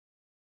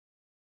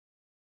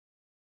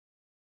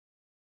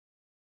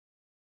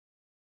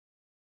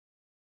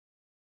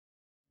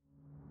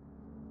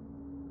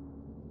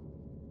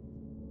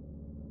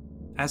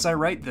As I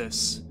write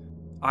this,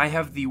 I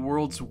have the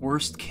world's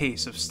worst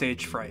case of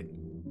stage fright.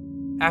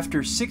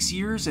 After 6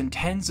 years and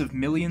tens of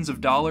millions of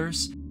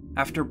dollars,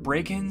 after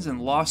break-ins and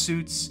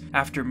lawsuits,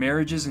 after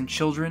marriages and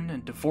children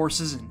and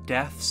divorces and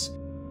deaths,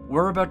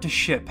 we're about to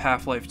ship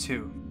Half-Life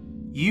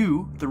 2.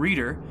 You, the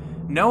reader,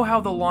 know how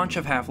the launch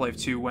of Half-Life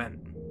 2 went.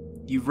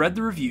 You've read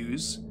the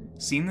reviews,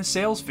 seen the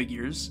sales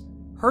figures,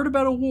 heard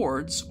about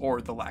awards,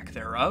 or the lack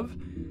thereof,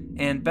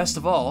 and best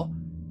of all,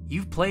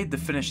 you've played the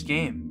finished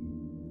game.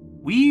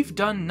 We've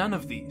done none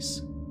of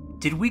these.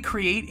 Did we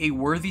create a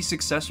worthy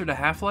successor to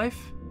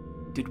Half-Life?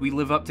 Did we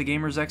live up to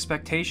gamers'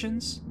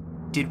 expectations?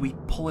 Did we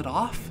pull it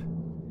off?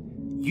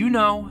 You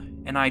know,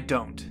 and I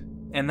don't,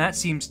 and that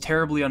seems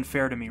terribly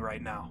unfair to me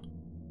right now.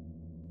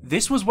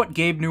 This was what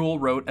Gabe Newell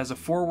wrote as a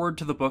foreword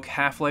to the book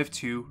Half-Life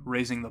 2: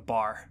 Raising the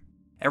Bar.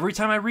 Every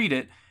time I read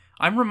it,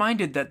 I'm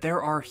reminded that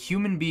there are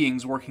human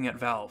beings working at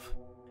Valve.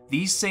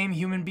 These same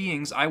human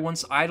beings I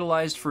once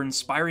idolized for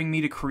inspiring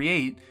me to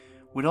create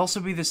would also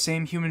be the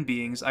same human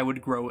beings I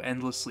would grow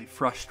endlessly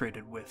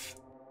frustrated with.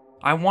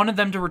 I wanted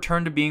them to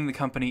return to being the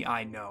company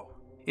I know.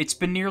 It's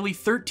been nearly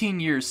 13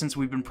 years since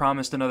we've been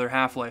promised another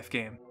Half-Life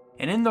game,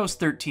 and in those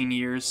 13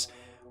 years,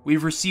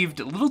 we've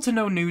received little to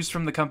no news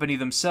from the company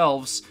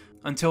themselves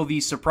until the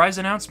surprise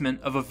announcement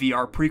of a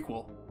VR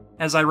prequel.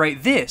 As I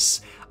write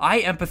this,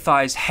 I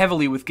empathize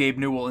heavily with Gabe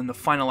Newell in the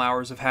final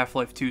hours of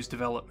Half-Life 2's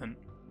development.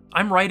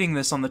 I'm writing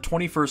this on the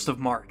 21st of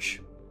March.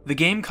 The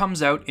game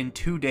comes out in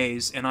 2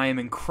 days, and I am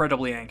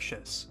incredibly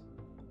anxious.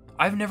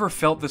 I've never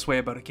felt this way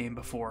about a game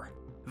before.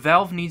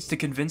 Valve needs to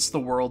convince the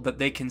world that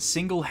they can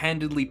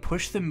single-handedly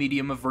push the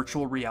medium of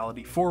virtual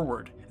reality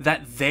forward,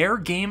 that their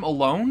game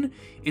alone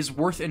is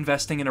worth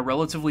investing in a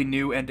relatively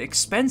new and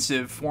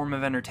expensive form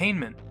of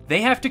entertainment.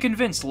 They have to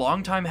convince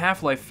longtime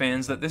Half-Life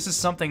fans that this is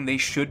something they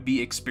should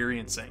be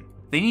experiencing.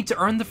 They need to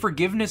earn the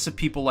forgiveness of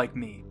people like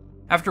me.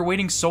 After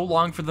waiting so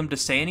long for them to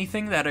say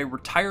anything that a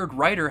retired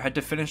writer had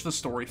to finish the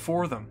story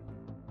for them.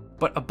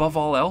 But above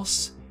all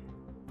else,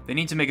 they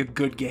need to make a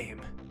good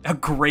game. A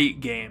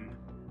great game.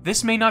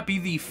 This may not be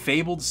the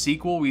fabled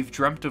sequel we've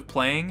dreamt of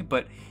playing,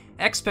 but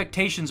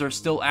expectations are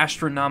still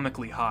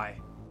astronomically high.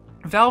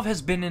 Valve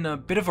has been in a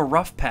bit of a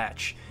rough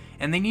patch,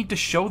 and they need to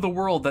show the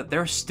world that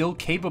they're still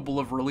capable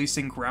of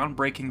releasing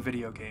groundbreaking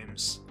video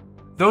games.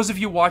 Those of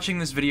you watching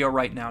this video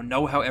right now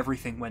know how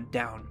everything went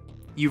down.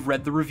 You've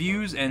read the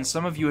reviews, and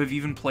some of you have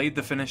even played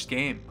the finished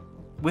game.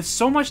 With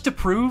so much to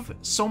prove,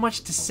 so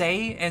much to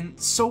say, and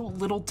so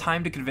little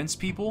time to convince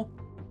people,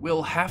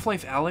 will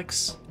Half-Life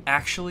Alyx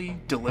actually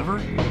deliver?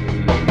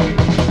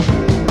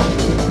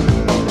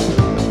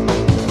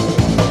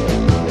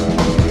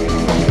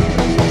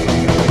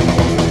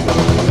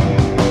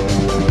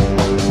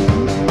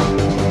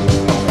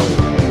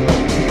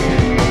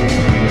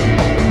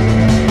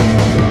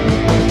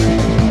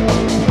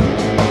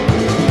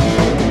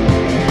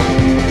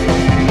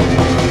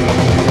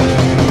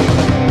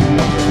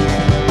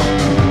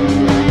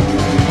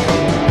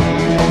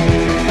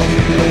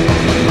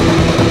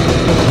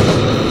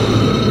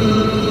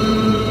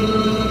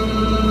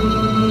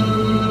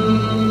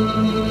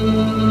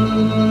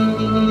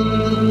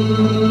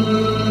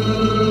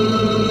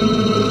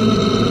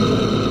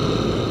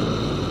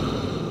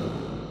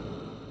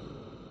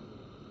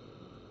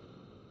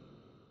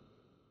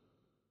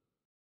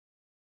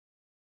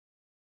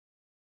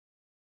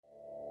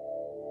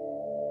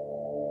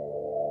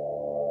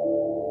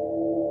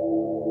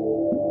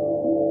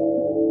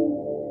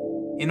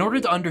 In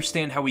order to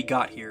understand how we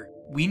got here,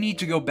 we need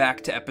to go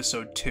back to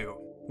episode 2.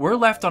 We're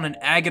left on an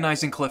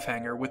agonizing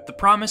cliffhanger with the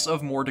promise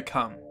of more to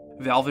come.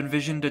 Valve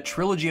envisioned a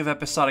trilogy of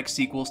episodic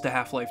sequels to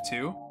Half-Life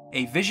 2,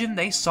 a vision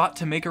they sought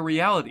to make a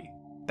reality.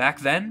 Back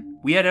then,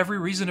 we had every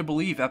reason to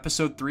believe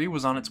episode 3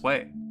 was on its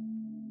way.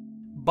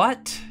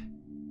 But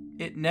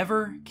it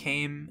never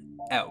came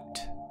out.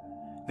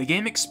 The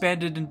game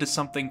expanded into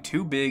something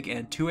too big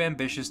and too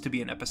ambitious to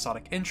be an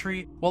episodic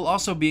entry, while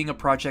also being a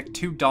project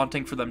too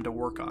daunting for them to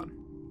work on.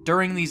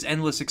 During these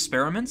endless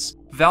experiments,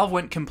 Valve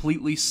went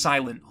completely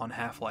silent on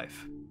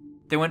Half-Life.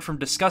 They went from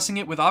discussing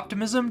it with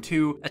optimism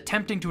to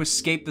attempting to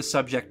escape the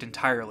subject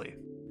entirely.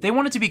 They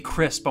wanted to be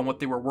crisp on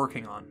what they were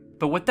working on,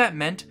 but what that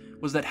meant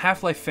was that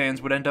Half-Life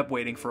fans would end up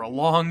waiting for a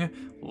long,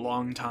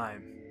 long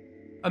time.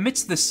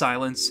 Amidst this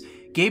silence,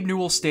 Gabe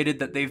Newell stated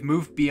that they've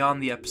moved beyond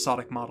the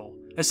episodic model,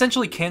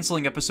 essentially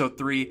canceling episode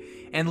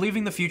 3 and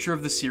leaving the future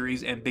of the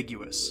series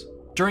ambiguous.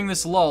 During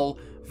this lull,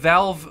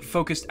 Valve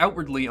focused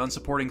outwardly on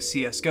supporting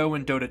CSGO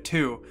and Dota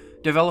 2,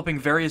 developing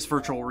various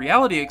virtual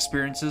reality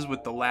experiences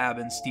with the Lab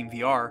and Steam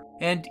VR,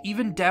 and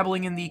even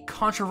dabbling in the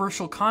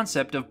controversial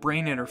concept of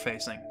brain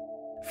interfacing.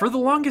 For the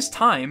longest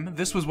time,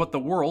 this was what the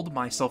world,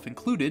 myself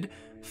included,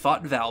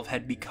 thought Valve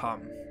had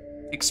become.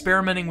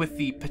 Experimenting with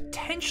the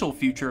potential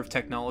future of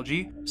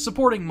technology,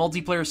 supporting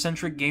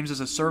multiplayer-centric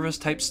games-as-a-service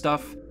type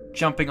stuff,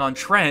 jumping on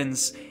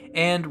trends,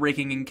 and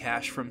raking in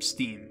cash from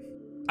Steam.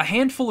 A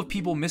handful of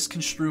people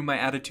misconstrue my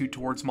attitude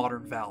towards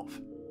modern Valve.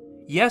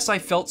 Yes, I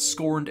felt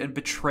scorned and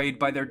betrayed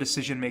by their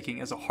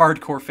decision-making as a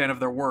hardcore fan of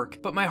their work,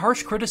 but my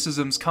harsh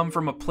criticisms come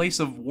from a place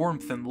of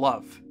warmth and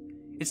love.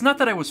 It's not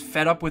that I was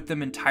fed up with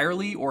them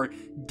entirely or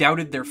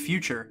doubted their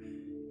future,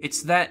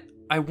 it's that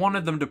I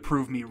wanted them to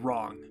prove me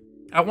wrong.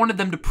 I wanted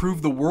them to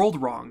prove the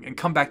world wrong and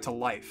come back to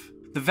life.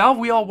 The Valve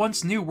we all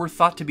once knew were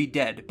thought to be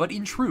dead, but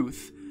in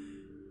truth,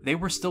 they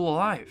were still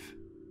alive.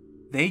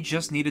 They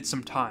just needed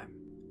some time.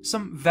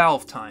 Some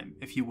Valve time,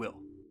 if you will.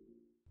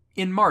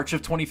 In March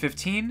of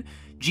 2015,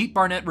 Jeet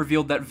Barnett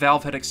revealed that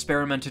Valve had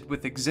experimented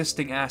with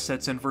existing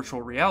assets in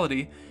virtual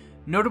reality,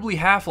 notably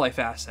Half-Life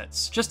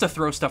assets, just to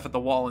throw stuff at the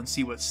wall and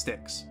see what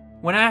sticks.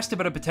 When asked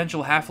about a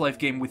potential Half-Life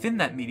game within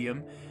that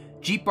medium,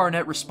 Jeet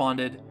Barnett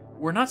responded,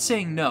 "We're not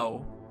saying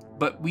no,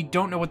 but we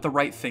don't know what the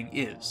right thing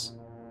is.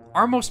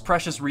 Our most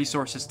precious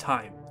resource is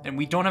time, and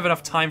we don't have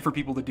enough time for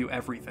people to do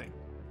everything.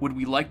 Would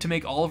we like to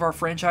make all of our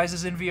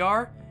franchises in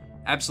VR?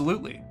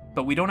 Absolutely,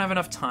 but we don't have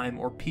enough time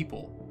or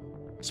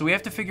people. So we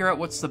have to figure out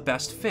what's the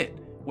best fit,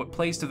 what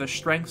plays to the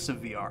strengths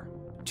of VR."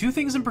 Two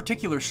things in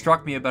particular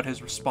struck me about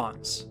his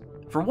response.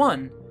 For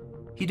one,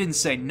 he didn't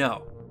say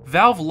no.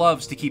 Valve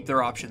loves to keep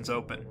their options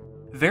open.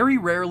 Very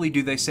rarely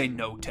do they say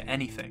no to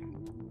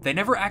anything. They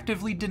never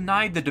actively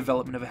denied the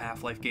development of a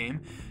Half-Life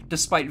game,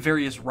 despite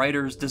various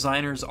writers,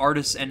 designers,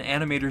 artists, and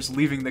animators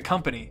leaving the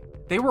company.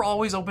 They were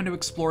always open to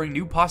exploring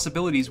new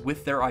possibilities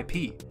with their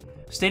IP,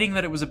 stating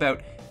that it was about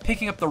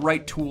picking up the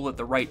right tool at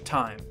the right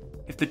time.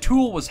 If the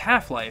tool was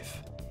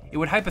Half-Life, it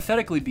would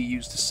hypothetically be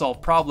used to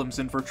solve problems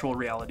in virtual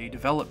reality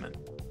development.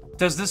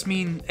 Does this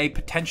mean a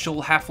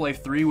potential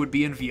Half-Life 3 would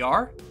be in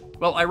VR?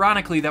 Well,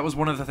 ironically, that was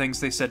one of the things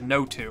they said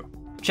no to.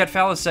 Chet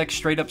Falasek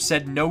straight up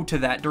said no to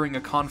that during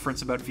a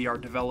conference about VR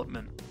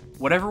development.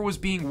 Whatever was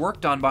being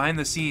worked on behind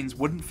the scenes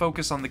wouldn't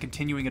focus on the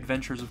continuing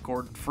adventures of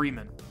Gordon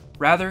Freeman.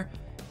 Rather,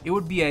 it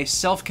would be a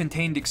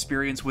self-contained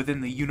experience within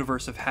the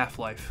universe of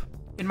Half-Life.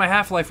 In my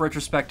Half-Life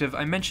retrospective,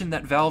 I mentioned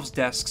that Valve's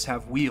desks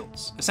have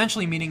wheels,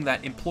 essentially meaning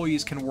that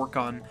employees can work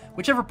on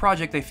whichever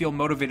project they feel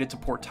motivated to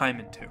pour time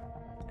into.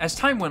 As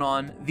time went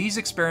on, these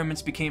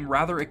experiments became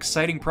rather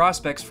exciting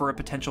prospects for a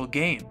potential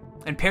game,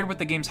 and paired with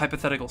the game's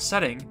hypothetical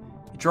setting,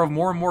 it drove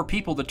more and more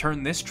people to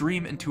turn this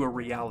dream into a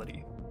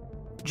reality.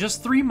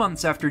 Just 3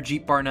 months after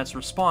Jeet Barnett's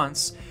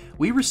response,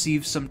 we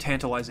received some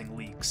tantalizing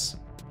leaks.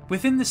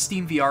 Within the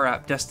Steam VR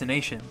app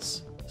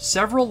Destinations,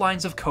 several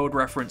lines of code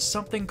reference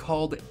something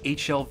called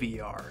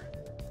HLVR,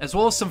 as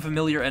well as some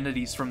familiar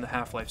entities from the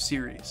Half-Life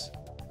series.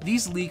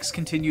 These leaks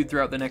continued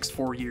throughout the next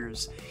 4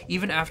 years,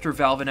 even after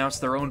Valve announced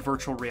their own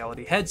virtual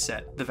reality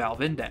headset, the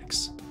Valve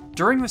Index.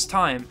 During this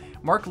time,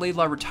 Mark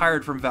Laidlaw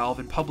retired from Valve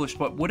and published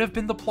what would have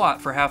been the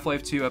plot for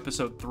Half-Life 2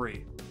 Episode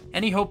 3.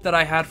 Any hope that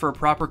I had for a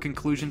proper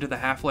conclusion to the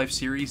Half-Life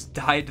series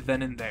died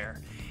then and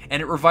there,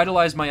 and it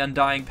revitalized my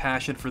undying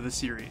passion for the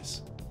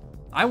series.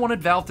 I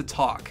wanted Valve to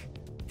talk.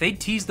 They'd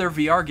tease their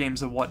VR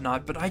games and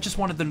whatnot, but I just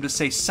wanted them to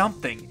say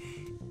something,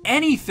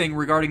 anything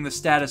regarding the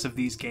status of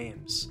these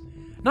games.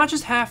 Not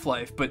just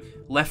Half-Life, but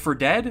Left 4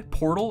 Dead,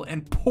 Portal,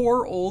 and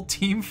poor old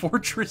Team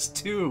Fortress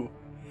 2.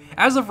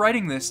 As of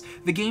writing this,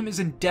 the game is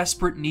in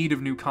desperate need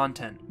of new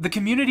content. The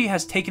community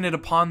has taken it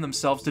upon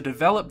themselves to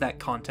develop that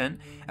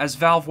content, as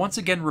Valve once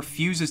again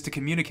refuses to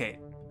communicate.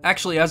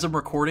 Actually, as I'm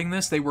recording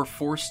this, they were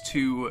forced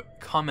to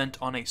comment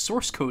on a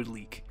source code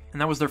leak, and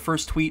that was their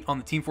first tweet on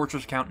the Team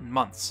Fortress account in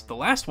months. The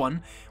last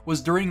one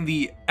was during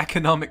the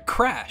economic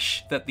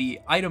crash that the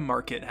item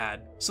market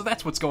had, so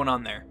that's what's going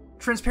on there.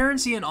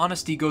 Transparency and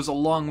honesty goes a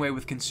long way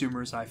with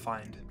consumers, I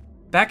find.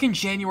 Back in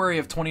January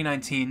of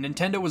 2019,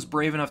 Nintendo was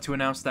brave enough to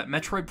announce that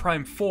Metroid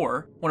Prime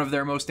 4, one of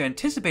their most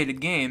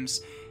anticipated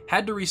games,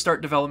 had to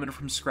restart development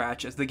from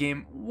scratch as the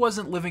game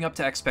wasn't living up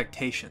to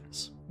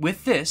expectations.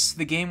 With this,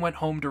 the game went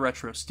home to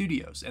Retro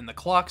Studios, and the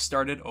clock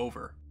started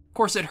over. Of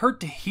course, it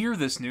hurt to hear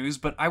this news,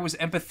 but I was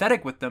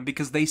empathetic with them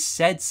because they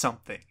said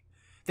something.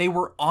 They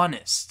were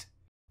honest.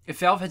 If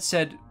Valve had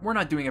said, "We're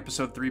not doing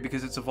Episode 3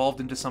 because it's evolved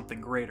into something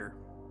greater,"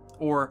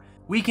 or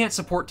 "We can't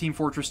support Team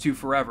Fortress 2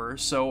 forever,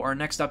 so our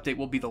next update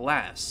will be the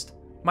last,"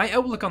 my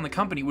outlook on the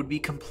company would be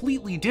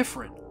completely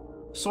different.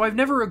 So I've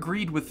never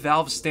agreed with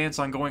Valve's stance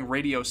on going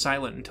radio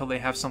silent until they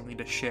have something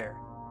to share.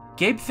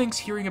 Gabe thinks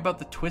hearing about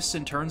the twists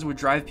and turns would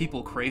drive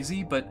people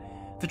crazy, but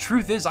the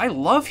truth is I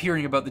love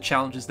hearing about the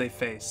challenges they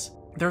face.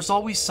 There's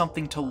always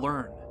something to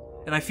learn,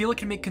 and I feel it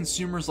can make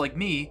consumers like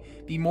me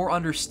be more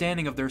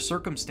understanding of their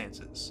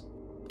circumstances.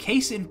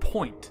 Case in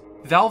point,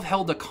 Valve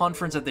held a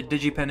conference at the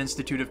DigiPen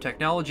Institute of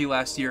Technology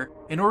last year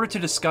in order to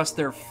discuss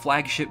their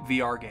flagship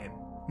VR game.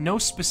 No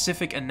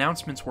specific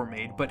announcements were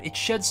made, but it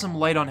shed some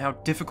light on how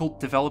difficult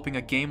developing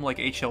a game like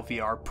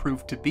HLVR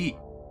proved to be.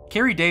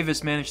 Carrie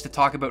Davis managed to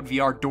talk about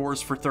VR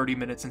doors for 30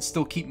 minutes and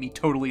still keep me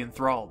totally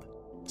enthralled.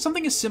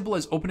 Something as simple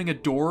as opening a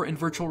door in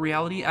virtual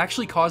reality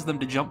actually caused them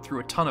to jump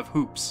through a ton of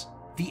hoops.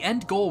 The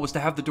end goal was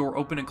to have the door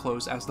open and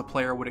close as the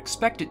player would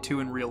expect it to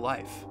in real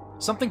life.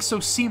 Something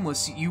so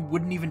seamless you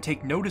wouldn't even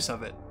take notice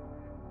of it.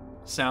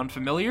 Sound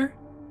familiar?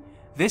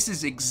 This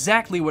is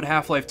exactly what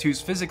Half-Life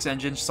 2's physics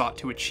engine sought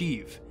to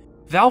achieve.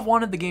 Valve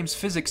wanted the game's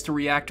physics to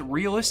react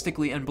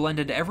realistically and blend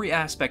into every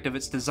aspect of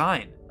its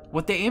design.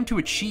 What they aimed to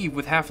achieve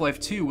with Half-Life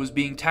 2 was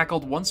being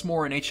tackled once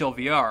more in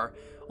HLVR,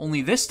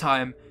 only this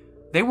time,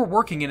 they were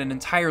working in an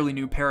entirely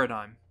new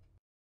paradigm.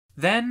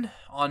 Then,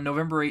 on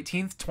November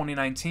 18th,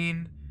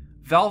 2019,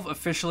 Valve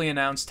officially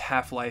announced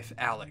Half-Life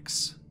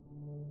Alyx.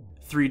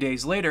 3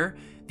 days later,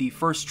 the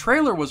first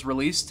trailer was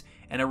released,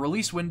 and a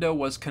release window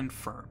was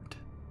confirmed.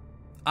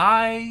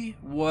 I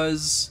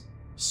was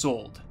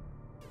sold.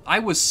 I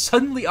was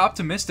suddenly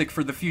optimistic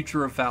for the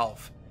future of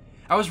Valve.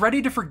 I was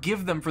ready to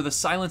forgive them for the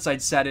silence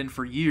I'd sat in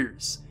for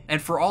years,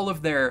 and for all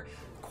of their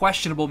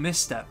questionable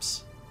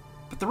missteps.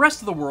 But the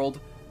rest of the world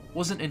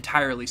wasn't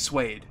entirely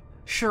swayed.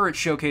 Sure, it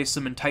showcased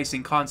some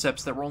enticing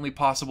concepts that were only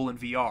possible in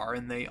VR,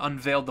 and they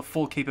unveiled the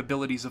full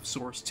capabilities of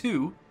Source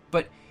 2,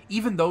 but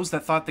even those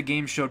that thought the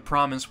game showed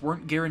promise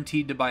weren't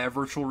guaranteed to buy a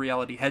virtual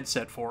reality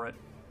headset for it.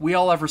 We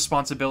all have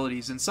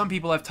responsibilities, and some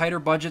people have tighter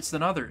budgets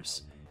than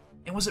others.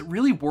 And was it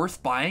really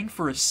worth buying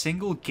for a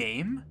single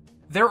game?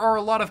 There are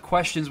a lot of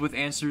questions with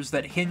answers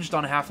that hinged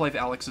on Half-Life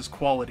Alyx's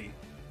quality,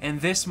 and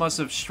this must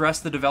have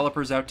stressed the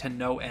developers out to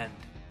no end.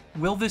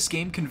 Will this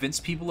game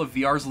convince people of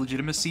VR's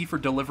legitimacy for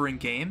delivering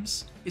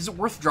games? Is it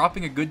worth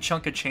dropping a good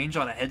chunk of change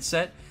on a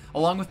headset,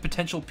 along with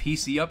potential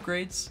PC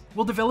upgrades?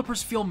 Will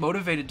developers feel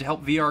motivated to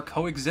help VR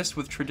coexist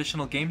with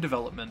traditional game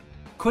development?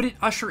 Could it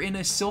usher in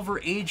a silver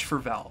age for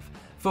Valve,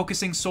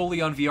 focusing solely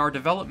on VR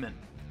development?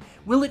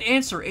 Will it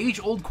answer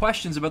age-old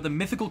questions about the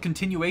mythical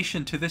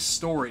continuation to this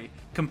story,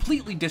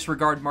 completely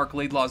disregard Mark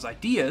Laidlaw's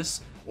ideas,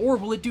 or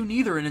will it do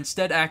neither and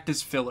instead act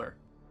as filler?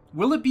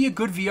 Will it be a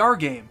good VR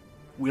game?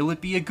 Will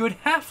it be a good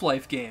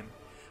Half-Life game?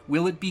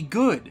 Will it be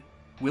good?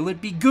 Will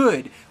it be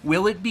good?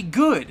 Will it be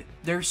good?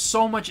 There's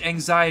so much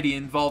anxiety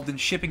involved in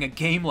shipping a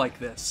game like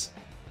this.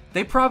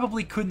 They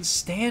probably couldn't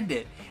stand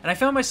it, and I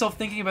found myself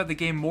thinking about the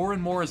game more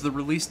and more as the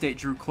release date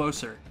drew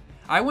closer.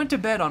 I went to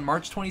bed on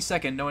March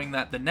 22nd knowing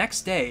that the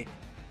next day,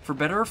 for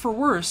better or for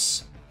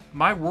worse,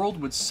 my world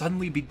would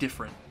suddenly be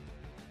different.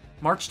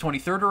 March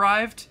 23rd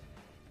arrived,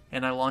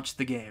 and I launched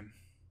the game.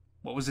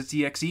 What was its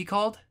EXE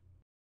called?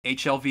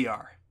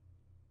 HLVR.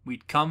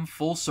 We'd come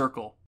full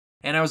circle,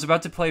 and I was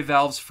about to play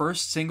Valve's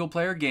first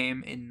single-player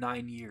game in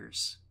 9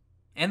 years.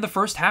 And the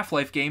first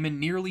Half-Life game in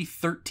nearly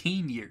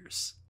 13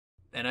 years.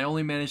 And I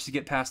only managed to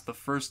get past the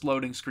first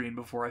loading screen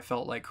before I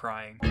felt like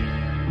crying.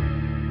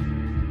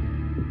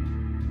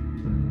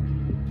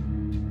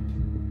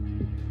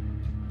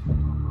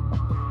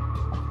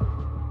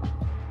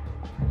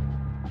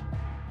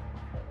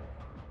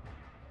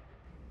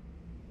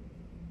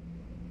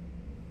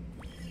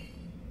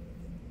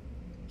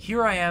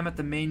 Here I am at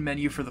the main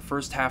menu for the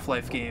first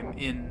Half-Life game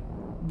in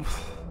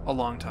a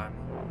long time.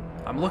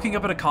 I'm looking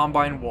up at a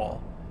Combine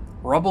wall,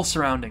 rubble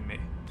surrounding me.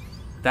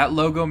 That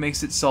logo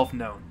makes itself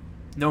known.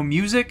 No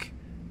music,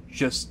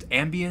 just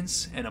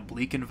ambience and a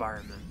bleak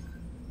environment.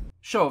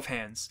 Show of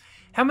hands,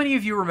 how many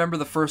of you remember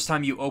the first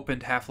time you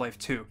opened Half-Life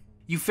 2?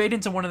 You fade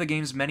into one of the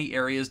game's many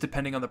areas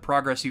depending on the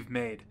progress you've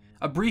made,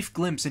 a brief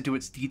glimpse into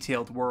its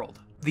detailed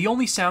world. The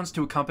only sounds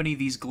to accompany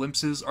these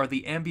glimpses are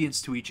the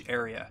ambience to each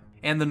area,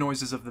 and the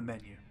noises of the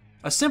menu.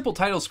 A simple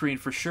title screen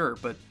for sure,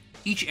 but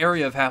each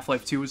area of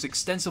Half-Life 2 is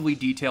extensively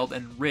detailed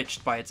and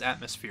enriched by its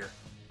atmosphere.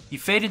 You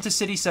fade into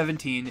City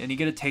 17, and you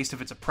get a taste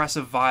of its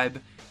oppressive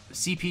vibe, the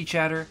CP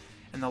chatter,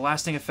 and the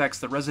lasting effects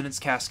the Resonance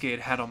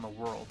Cascade had on the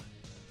world.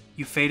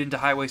 You fade into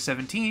Highway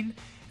 17,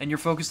 and you're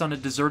focused on a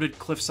deserted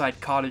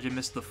cliffside cottage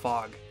amidst the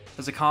fog,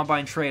 as a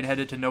Combine train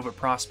headed to Nova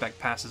Prospect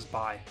passes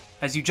by.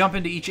 As you jump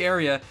into each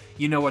area,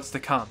 you know what's to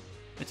come.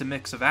 It's a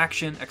mix of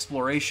action,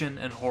 exploration,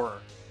 and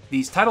horror.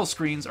 These title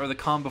screens are the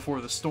calm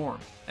before the storm,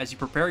 as you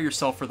prepare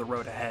yourself for the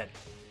road ahead.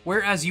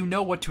 Whereas you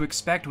know what to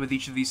expect with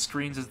each of these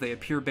screens as they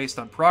appear based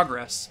on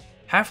progress,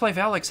 Half-Life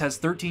Alyx has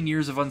 13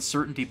 years of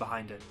uncertainty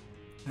behind it.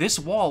 This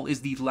wall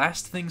is the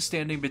last thing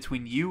standing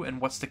between you and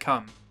what's to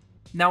come.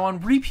 Now on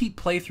repeat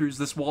playthroughs,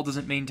 this wall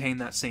doesn't maintain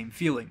that same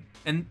feeling,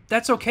 and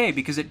that's okay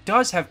because it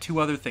does have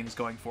two other things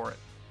going for it.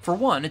 For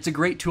one, it's a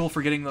great tool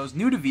for getting those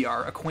new to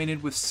VR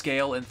acquainted with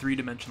scale and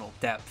three-dimensional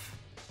depth.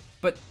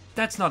 But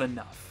that's not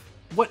enough.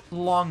 What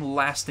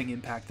long-lasting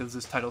impact does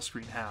this title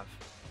screen have?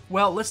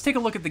 Well, let's take a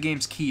look at the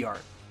game's key art.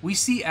 We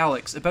see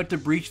Alyx about to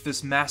breach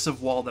this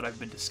massive wall that I've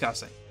been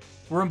discussing.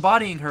 We're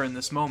embodying her in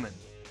this moment,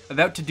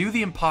 about to do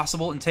the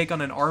impossible and take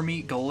on an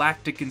army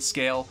galactic in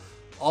scale,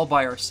 all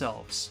by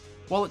ourselves.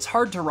 While it's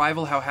hard to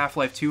rival how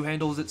Half-Life 2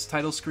 handles its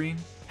title screen,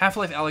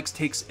 Half-Life Alyx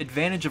takes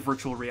advantage of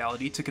virtual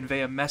reality to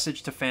convey a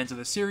message to fans of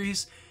the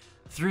series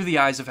through the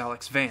eyes of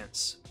Alyx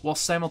Vance, while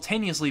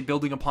simultaneously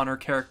building upon her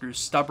character's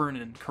stubborn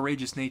and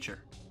courageous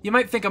nature. You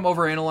might think I'm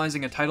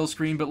overanalyzing a title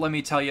screen, but let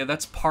me tell you,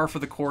 that's par for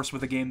the course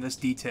with a game this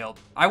detailed.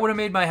 I would have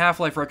made my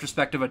Half-Life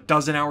retrospective a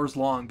dozen hours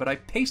long, but I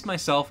paced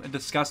myself and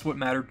discussed what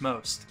mattered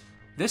most.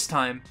 This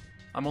time,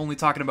 I'm only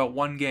talking about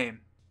one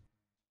game.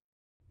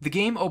 The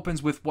game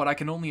opens with what I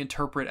can only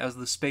interpret as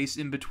the space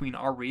in between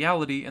our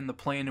reality and the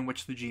plane in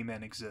which the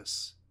G-Man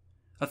exists.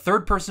 A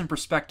third-person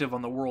perspective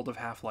on the world of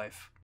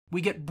Half-Life.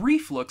 We get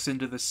brief looks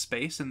into this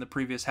space in the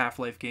previous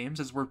Half-Life games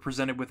as we're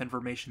presented with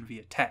information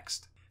via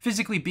text.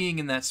 Physically being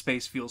in that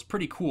space feels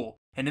pretty cool,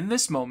 and in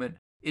this moment,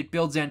 it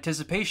builds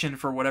anticipation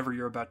for whatever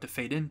you're about to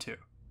fade into.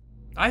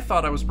 I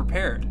thought I was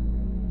prepared.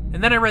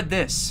 And then I read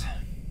this.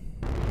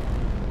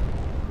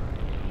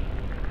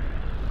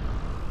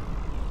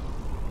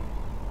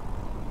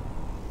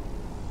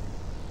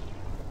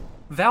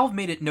 Valve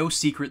made it no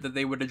secret that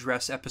they would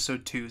address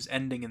Episode 2's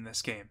ending in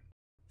this game.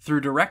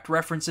 Through direct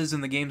references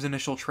in the game's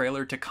initial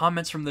trailer to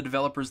comments from the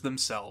developers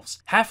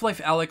themselves, Half-Life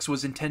Alyx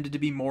was intended to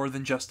be more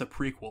than just a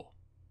prequel.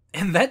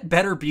 And that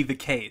better be the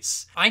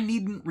case. I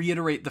needn't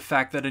reiterate the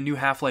fact that a new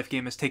Half-Life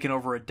game has taken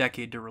over a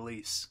decade to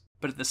release.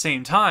 But at the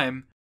same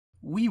time,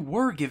 we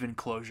were given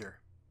closure.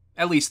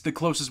 At least the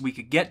closest we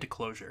could get to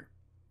closure.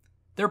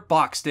 They're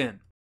boxed in.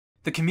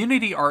 The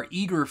community are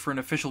eager for an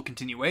official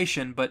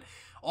continuation, but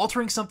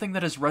altering something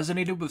that has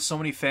resonated with so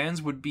many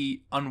fans would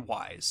be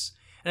unwise.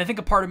 And I think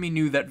a part of me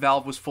knew that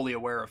Valve was fully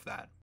aware of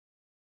that.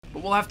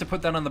 But we'll have to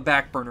put that on the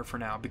back burner for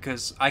now,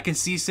 because I can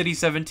see City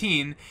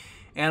 17,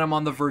 and I'm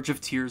on the verge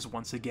of tears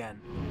once again.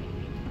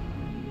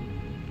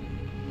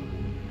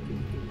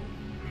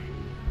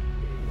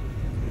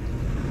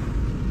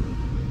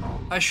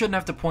 I shouldn't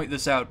have to point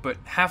this out, but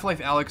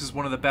Half-Life Alyx is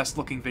one of the best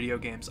looking video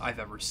games I've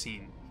ever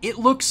seen. It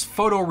looks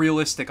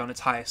photorealistic on its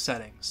highest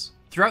settings.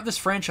 Throughout this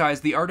franchise,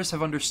 the artists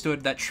have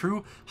understood that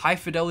true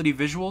high-fidelity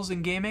visuals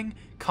in gaming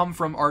come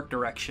from art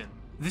direction.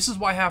 This is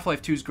why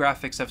Half-Life 2's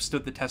graphics have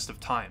stood the test of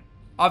time.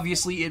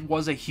 Obviously, it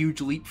was a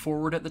huge leap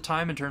forward at the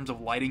time in terms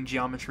of lighting,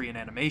 geometry, and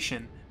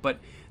animation, but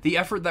the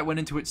effort that went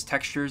into its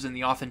textures and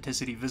the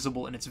authenticity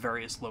visible in its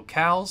various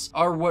locales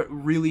are what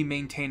really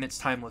maintain its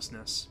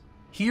timelessness.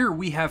 Here,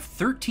 we have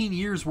 13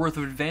 years worth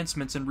of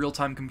advancements in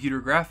real-time computer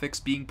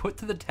graphics being put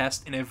to the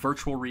test in a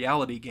virtual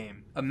reality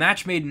game. A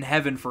match made in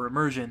heaven for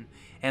immersion,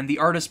 and the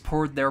artists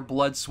poured their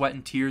blood, sweat,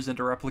 and tears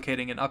into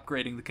replicating and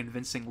upgrading the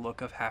convincing look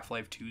of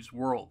Half-Life 2's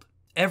world.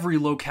 Every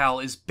locale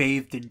is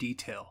bathed in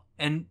detail,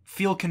 and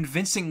feel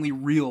convincingly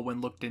real when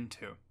looked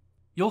into.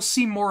 You'll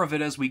see more of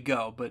it as we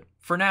go, but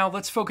for now,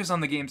 let's focus on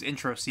the game's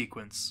intro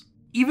sequence.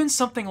 Even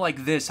something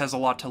like this has a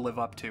lot to live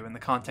up to in the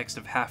context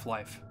of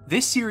Half-Life.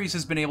 This series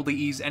has been able to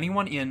ease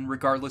anyone in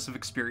regardless of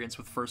experience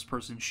with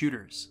first-person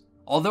shooters.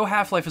 Although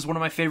Half-Life is one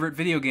of my favorite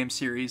video game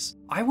series,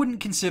 I wouldn't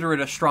consider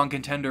it a strong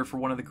contender for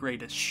one of the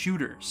greatest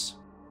shooters.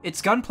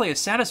 Its gunplay is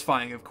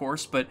satisfying, of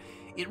course, but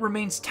it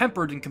remains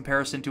tempered in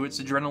comparison to its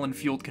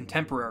adrenaline-fueled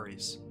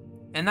contemporaries.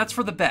 And that's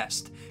for the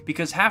best,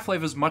 because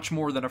Half-Life is much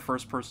more than a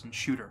first-person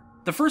shooter.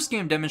 The first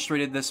game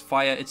demonstrated this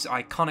via its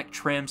iconic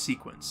tram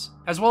sequence,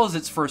 as well as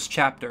its first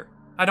chapter.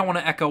 I don't want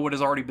to echo what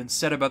has already been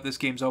said about this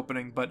game's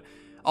opening, but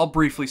I'll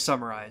briefly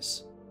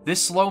summarize.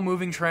 This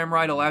slow-moving tram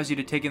ride allows you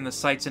to take in the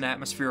sights and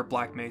atmosphere of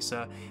Black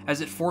Mesa,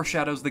 as it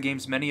foreshadows the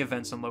game's many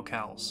events and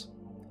locales.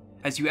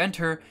 As you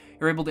enter,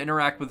 you're able to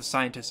interact with the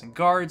scientists and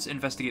guards,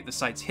 investigate the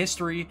site's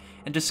history,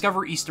 and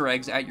discover Easter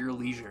eggs at your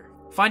leisure.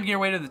 Finding your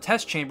way to the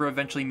test chamber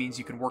eventually means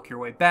you can work your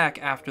way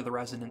back after the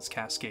Resonance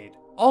Cascade.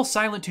 All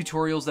silent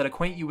tutorials that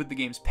acquaint you with the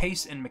game's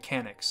pace and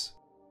mechanics.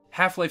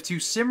 Half-Life 2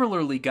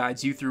 similarly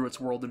guides you through its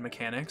world and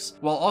mechanics,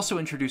 while also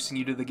introducing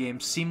you to the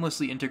game's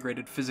seamlessly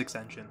integrated physics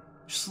engine,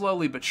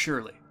 slowly but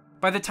surely.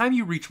 By the time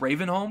you reach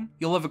Ravenholm,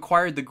 you'll have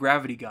acquired the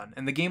gravity gun,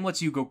 and the game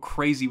lets you go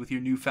crazy with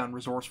your newfound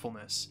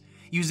resourcefulness,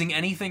 using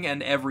anything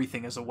and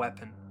everything as a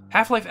weapon.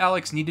 Half-Life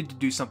Alyx needed to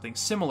do something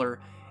similar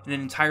in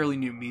an entirely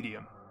new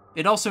medium.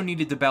 It also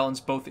needed to balance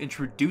both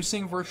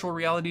introducing virtual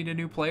reality to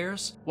new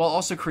players, while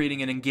also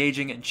creating an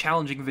engaging and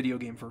challenging video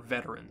game for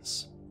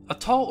veterans. A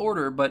tall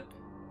order, but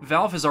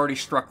Valve has already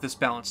struck this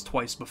balance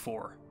twice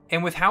before.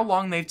 And with how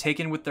long they've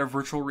taken with their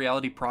virtual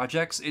reality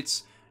projects,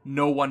 it's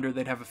no wonder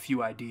they'd have a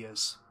few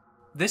ideas.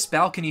 This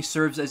balcony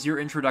serves as your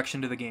introduction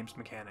to the game's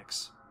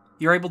mechanics.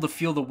 You're able to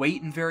feel the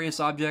weight in various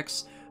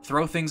objects,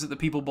 throw things at the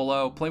people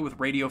below, play with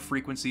radio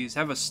frequencies,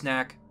 have a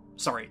snack,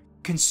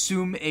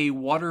 consume a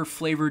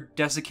water-flavored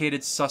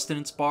desiccated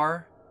sustenance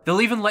bar.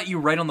 They'll even let you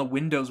write on the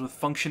windows with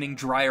functioning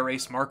dry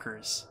erase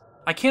markers.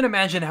 I can't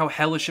imagine how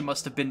hellish it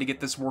must have been to get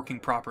this working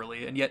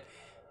properly, and yet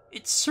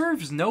it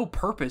serves no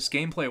purpose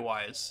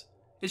gameplay-wise.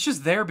 It's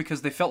just there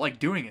because they felt like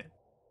doing it.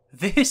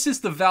 This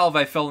is the Valve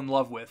I fell in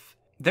love with.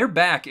 They're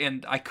back,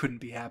 and I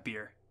couldn't be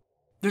happier.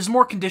 There's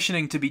more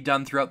conditioning to be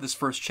done throughout this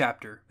first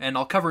chapter, and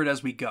I'll cover it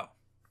as we go.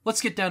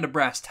 Let's get down to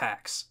brass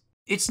tacks.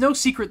 It's no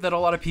secret that a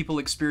lot of people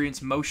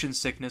experience motion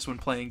sickness when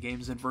playing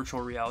games in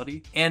virtual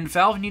reality, and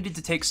Valve needed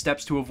to take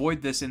steps to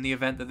avoid this in the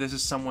event that this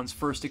is someone's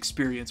first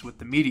experience with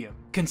the medium.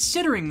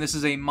 Considering this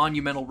is a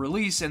monumental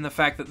release and the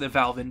fact that the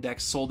Valve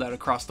Index sold out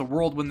across the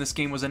world when this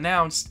game was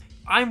announced,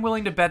 I'm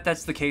willing to bet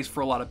that's the case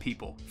for a lot of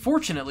people.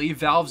 Fortunately,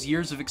 Valve's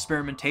years of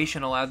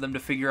experimentation allowed them to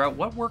figure out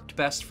what worked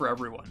best for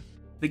everyone.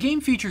 The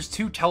game features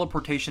two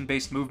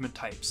teleportation-based movement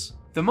types.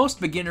 The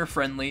most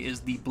beginner-friendly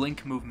is the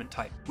blink movement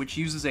type, which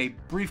uses a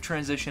brief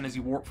transition as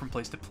you warp from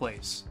place to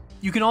place.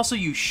 You can also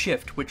use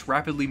shift, which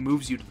rapidly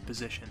moves you to the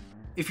position.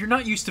 If you're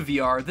not used to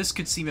VR, this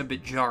could seem a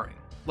bit jarring.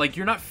 Like,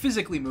 you're not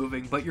physically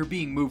moving, but you're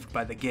being moved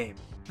by the game.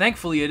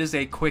 Thankfully, it is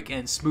a quick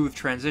and smooth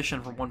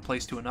transition from one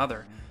place to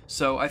another,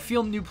 so I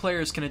feel new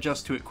players can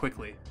adjust to it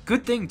quickly.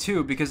 Good thing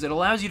too, because it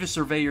allows you to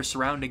survey your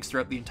surroundings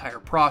throughout the entire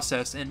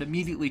process and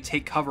immediately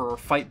take cover or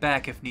fight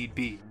back if need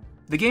be.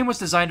 The game was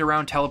designed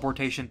around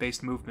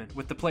teleportation-based movement,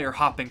 with the player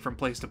hopping from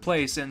place to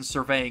place and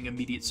surveying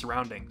immediate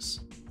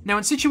surroundings. Now,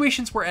 in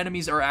situations where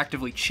enemies are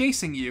actively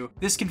chasing you,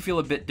 this can feel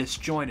a bit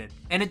disjointed,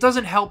 and it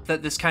doesn't help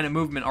that this kind of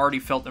movement already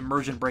felt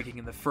immersion breaking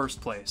in the first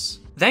place.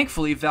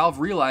 Thankfully, Valve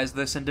realized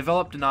this and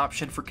developed an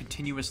option for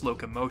continuous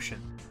locomotion.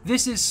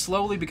 This is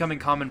slowly becoming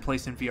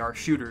commonplace in VR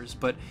shooters,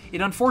 but it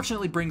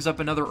unfortunately brings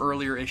up another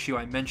earlier issue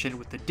I mentioned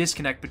with the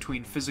disconnect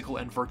between physical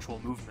and virtual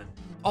movement.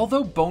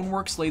 Although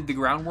Boneworks laid the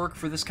groundwork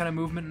for this kind of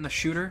movement in the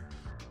shooter,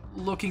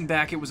 looking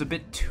back it was a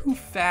bit too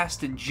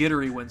fast and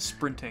jittery when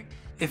sprinting.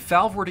 If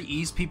Valve were to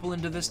ease people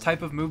into this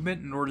type of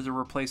movement in order to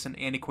replace an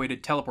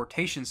antiquated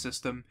teleportation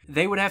system,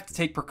 they would have to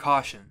take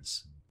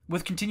precautions.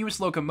 With continuous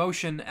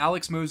locomotion,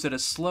 Alyx moves at a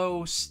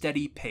slow,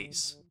 steady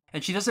pace,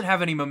 and she doesn't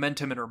have any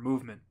momentum in her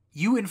movement.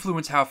 You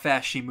influence how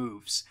fast she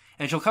moves,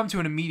 and she'll come to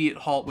an immediate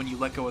halt when you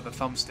let go of the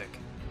thumbstick.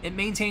 It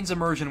maintains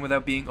immersion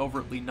without being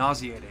overtly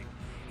nauseating,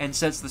 and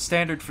sets the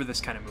standard for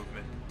this kind of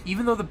movement.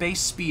 Even though the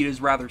base speed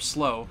is rather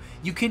slow,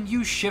 you can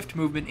use shift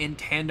movement in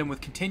tandem with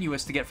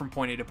continuous to get from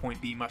point A to point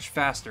B much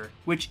faster,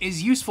 which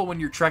is useful when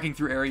you're trekking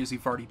through areas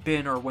you've already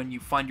been or when you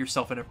find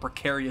yourself in a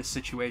precarious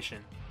situation.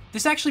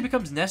 This actually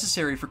becomes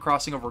necessary for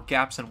crossing over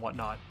gaps and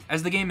whatnot,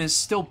 as the game is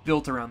still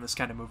built around this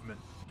kind of movement.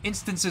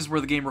 Instances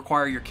where the game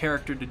require your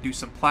character to do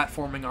some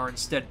platforming are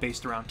instead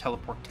based around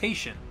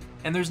teleportation,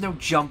 and there's no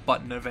jump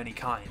button of any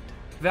kind.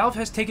 Valve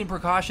has taken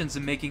precautions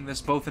in making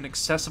this both an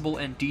accessible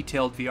and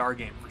detailed VR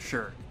game for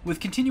sure. With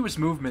continuous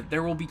movement,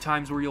 there will be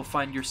times where you'll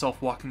find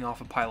yourself walking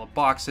off a pile of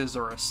boxes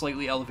or a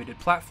slightly elevated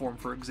platform,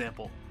 for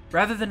example.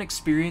 Rather than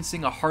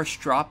experiencing a harsh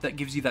drop that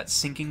gives you that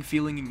sinking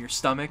feeling in your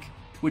stomach,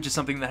 which is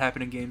something that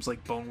happened in games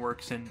like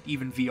Boneworks and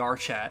even VR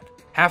Chat,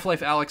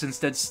 Half-Life Alyx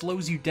instead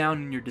slows you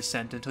down in your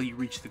descent until you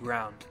reach the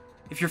ground.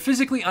 If you're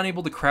physically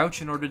unable to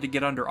crouch in order to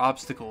get under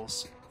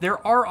obstacles,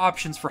 there are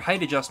options for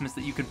height adjustments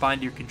that you can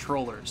bind to your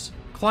controllers.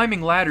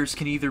 Climbing ladders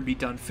can either be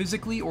done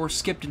physically or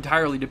skipped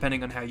entirely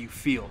depending on how you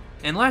feel.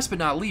 And last but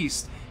not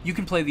least, you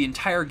can play the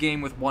entire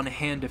game with one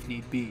hand if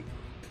need be.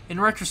 In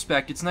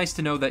retrospect, it's nice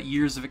to know that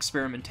years of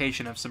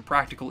experimentation have some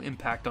practical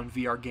impact on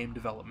VR game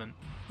development.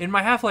 In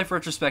my Half-Life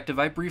retrospective,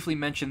 I briefly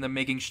mentioned them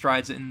making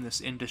strides in this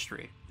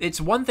industry.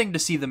 It's one thing to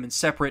see them in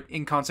separate,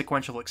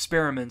 inconsequential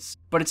experiments,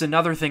 but it's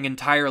another thing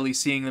entirely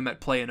seeing them at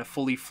play in a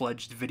fully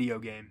fledged video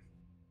game.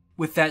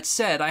 With that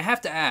said, I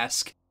have to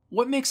ask,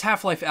 what makes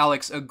Half-Life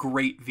Alyx a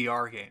great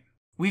VR game?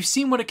 We've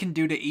seen what it can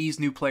do to ease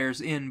new players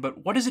in,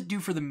 but what does it do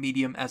for the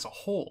medium as a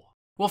whole?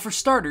 Well, for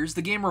starters,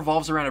 the game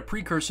revolves around a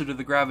precursor to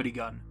the gravity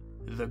gun.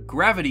 The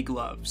gravity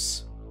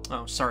gloves.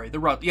 Oh, sorry,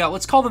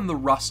 let's call them the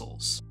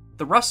Russells.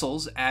 The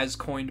Russells, as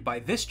coined by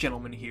this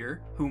gentleman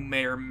here, who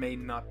may or may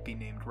not be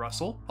named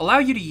Russell, allow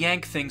you to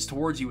yank things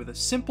towards you with a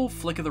simple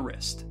flick of the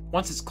wrist.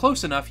 Once it's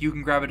close enough, you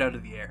can grab it out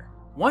of the air.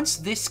 Once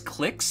this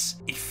clicks,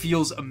 it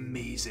feels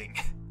amazing.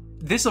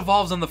 This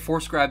evolves on the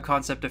force grab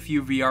concept a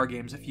few VR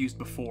games have used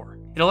before.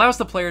 It allows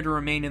the player to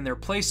remain in their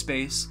play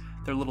space,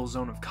 their little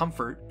zone of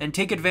comfort, and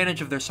take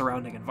advantage of their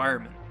surrounding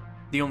environment.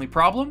 The only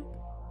problem?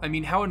 I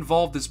mean, how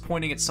involved is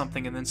pointing at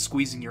something and then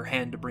squeezing your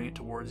hand to bring it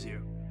towards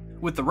you?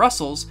 With the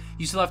Russells,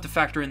 you still have to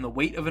factor in the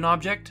weight of an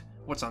object,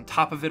 what's on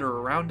top of it or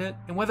around it,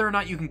 and whether or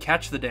not you can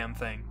catch the damn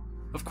thing.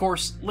 Of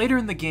course, later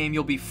in the game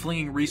you'll be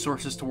flinging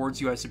resources towards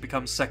you as it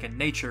becomes second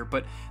nature,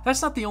 but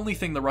that's not the only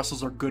thing the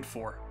Russells are good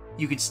for.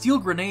 You can steal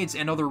grenades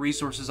and other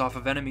resources off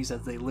of enemies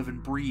as they live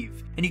and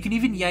breathe, and you can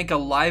even yank a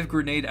live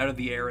grenade out of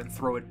the air and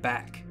throw it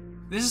back.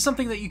 This is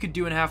something that you could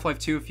do in Half-Life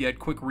 2 if you had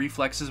quick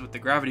reflexes with the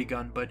gravity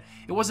gun, but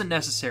it wasn't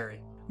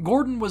necessary.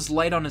 Gordon was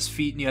light on his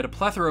feet and you had a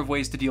plethora of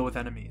ways to deal with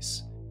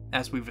enemies.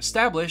 As we've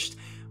established,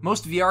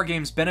 most VR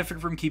games benefit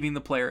from keeping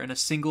the player in a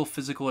single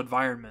physical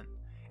environment,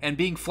 and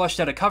being flushed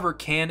out of cover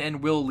can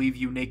and will leave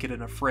you naked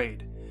and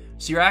afraid,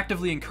 so you're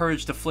actively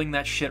encouraged to fling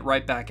that shit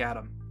right back at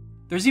them.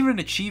 There's even an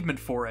achievement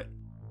for it.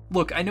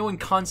 Look, I know in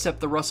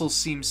concept the Russells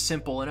seem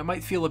simple, and it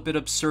might feel a bit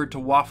absurd to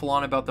waffle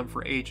on about them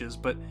for ages,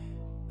 but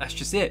that's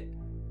just it.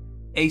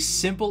 A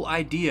simple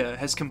idea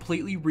has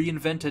completely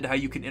reinvented how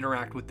you can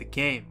interact with the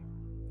game.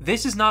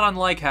 This is not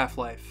unlike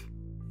Half-Life.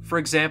 For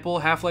example,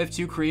 Half-Life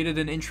 2 created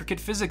an intricate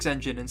physics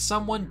engine, and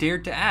someone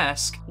dared to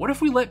ask, what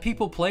if we let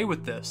people play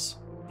with this?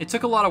 It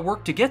took a lot of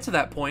work to get to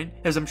that point,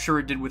 as I'm sure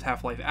it did with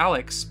Half-Life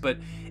Alyx, but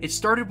it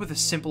started with a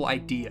simple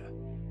idea.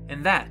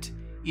 And that,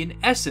 in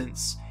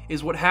essence,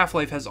 is what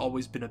Half-Life has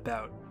always been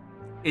about.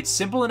 It's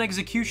simple in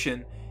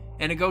execution,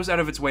 and it goes out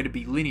of its way to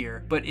be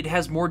linear, but it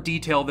has more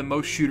detail than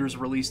most shooters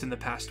released in the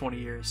past 20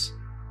 years.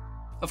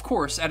 Of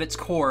course, at its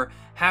core,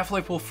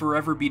 Half-Life will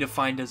forever be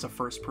defined as a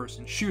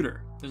first-person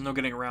shooter. There's no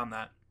getting around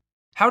that.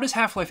 How does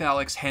Half-Life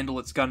Alyx handle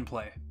its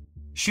gunplay?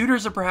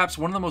 Shooters are perhaps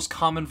one of the most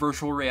common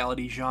virtual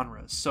reality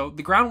genres, so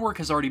the groundwork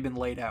has already been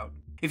laid out.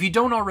 If you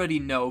don't already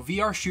know,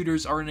 VR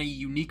shooters are in a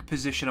unique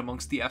position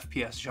amongst the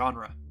FPS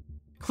genre.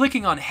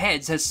 Clicking on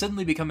heads has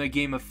suddenly become a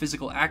game of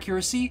physical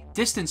accuracy,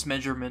 distance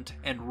measurement,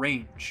 and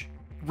range.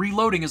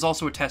 Reloading is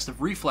also a test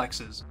of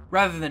reflexes,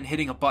 rather than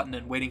hitting a button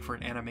and waiting for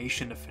an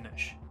animation to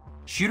finish.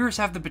 Shooters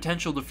have the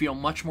potential to feel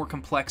much more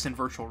complex in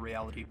virtual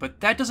reality, but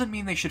that doesn't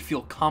mean they should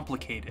feel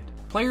complicated.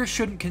 Players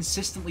shouldn't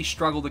consistently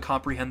struggle to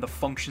comprehend the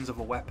functions of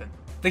a weapon.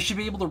 They should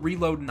be able to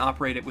reload and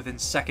operate it within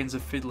seconds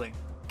of fiddling.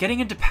 Getting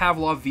into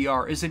Pavlov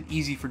VR isn't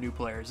easy for new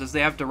players, as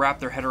they have to wrap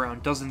their head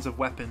around dozens of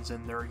weapons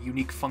and their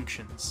unique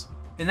functions.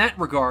 In that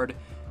regard,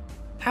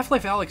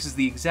 Half-Life Alyx is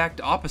the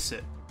exact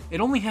opposite. It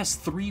only has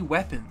 3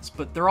 weapons,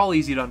 but they're all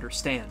easy to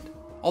understand.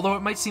 Although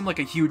it might seem like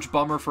a huge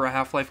bummer for a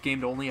Half-Life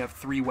game to only have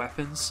 3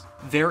 weapons,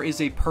 there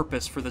is a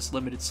purpose for this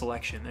limited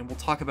selection, and we'll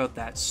talk about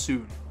that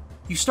soon.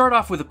 You start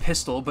off with a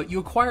pistol, but you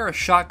acquire a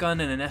shotgun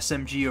and an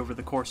SMG over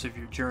the course of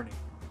your journey.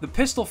 The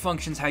pistol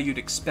functions how you'd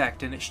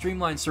expect, and it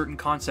streamlines certain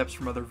concepts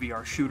from other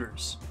VR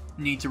shooters.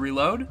 Need to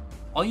reload?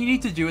 All you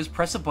need to do is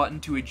press a button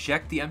to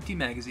eject the empty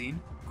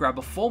magazine, grab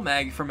a full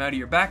mag from out of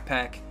your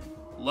backpack,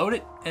 load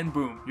it, and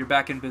boom, you're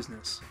back in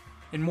business.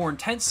 In more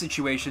intense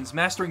situations,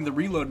 mastering the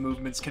reload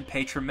movements can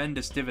pay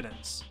tremendous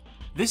dividends.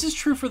 This is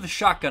true for the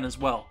shotgun as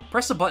well.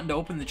 Press a button to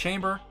open the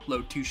chamber,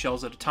 load 2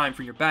 shells at a time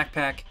from your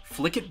backpack,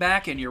 flick it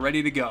back, and you're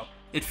ready to go.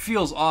 It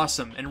feels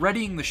awesome, and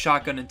readying the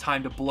shotgun in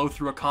time to blow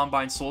through a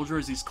Combine soldier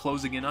as he's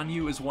closing in on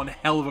you is one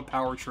hell of a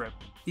power trip.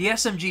 The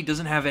SMG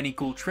doesn't have any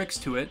cool tricks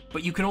to it,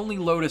 but you can only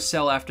load a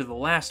cell after the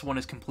last one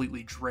is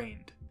completely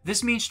drained.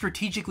 This means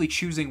strategically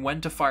choosing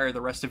when to fire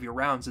the rest of your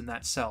rounds in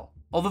that cell.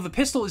 Although the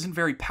pistol isn't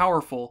very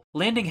powerful,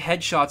 landing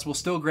headshots will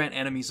still grant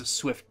enemies a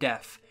swift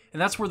death,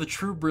 and that's where the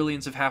true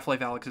brilliance of Half-Life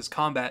Alyx's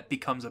combat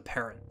becomes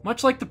apparent.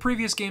 Much like the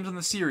previous games in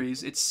the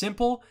series, it's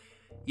simple,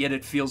 yet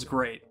it feels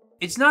great.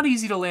 It's not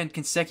easy to land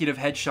consecutive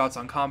headshots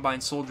on Combine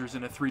soldiers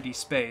in a 3D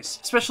space,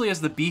 especially as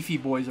the beefy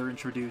boys are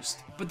introduced,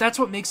 but that's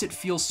what makes it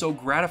feel so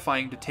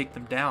gratifying to take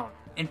them down.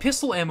 And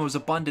pistol ammo is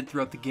abundant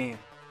throughout the game.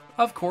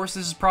 Of course,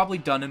 this is probably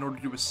done in order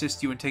to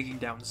assist you in taking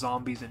down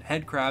zombies and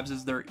headcrabs,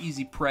 as they're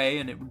easy prey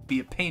and it would be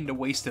a pain to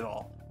waste it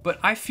all. But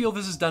I feel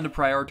this is done to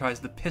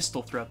prioritize the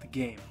pistol throughout the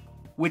game,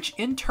 which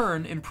in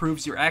turn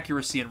improves your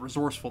accuracy and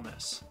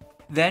resourcefulness.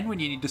 Then, when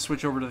you need to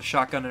switch over to the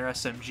shotgun or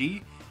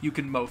SMG, you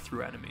can mow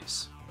through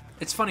enemies.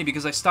 It's funny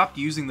because I stopped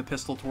using the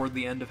pistol toward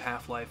the end of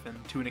Half-Life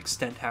and to an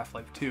extent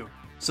Half-Life 2.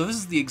 So this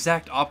is the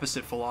exact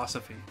opposite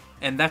philosophy,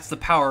 and that's the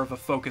power of a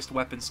focused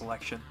weapon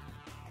selection.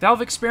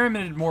 Valve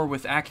experimented more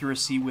with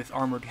accuracy with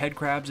armored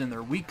headcrabs and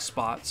their weak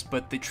spots,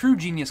 but the true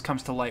genius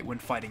comes to light when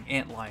fighting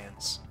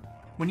antlions.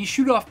 When you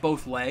shoot off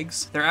both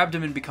legs, their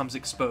abdomen becomes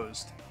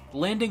exposed.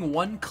 Landing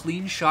one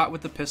clean shot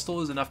with the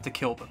pistol is enough to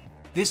kill them.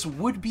 This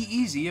would be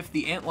easy if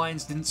the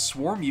antlions didn't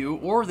swarm you,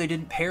 or they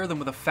didn't pair them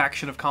with a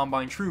faction of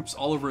Combine troops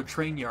all over a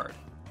train yard.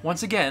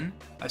 Once again,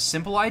 a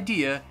simple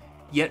idea,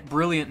 yet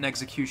brilliant in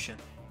execution.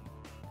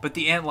 But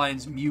the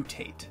antlions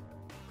mutate.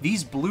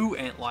 These blue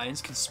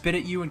antlions can spit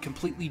at you and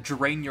completely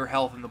drain your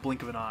health in the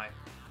blink of an eye.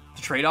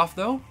 The trade-off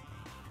though?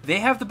 They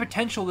have the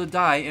potential to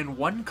die in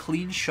one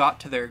clean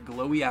shot to their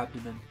glowy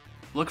abdomen.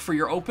 Look for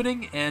your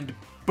opening and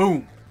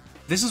boom!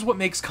 This is what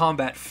makes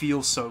combat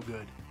feel so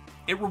good.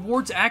 It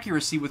rewards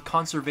accuracy with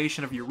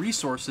conservation of your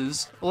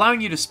resources,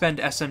 allowing you to spend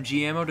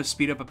SMG ammo to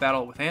speed up a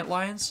battle with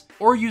antlions,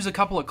 or use a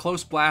couple of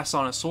close blasts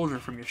on a soldier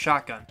from your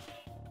shotgun.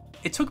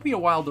 It took me a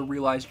while to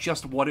realize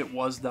just what it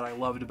was that I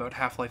loved about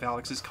Half-Life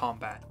Alyx's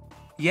combat.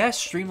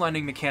 Yes,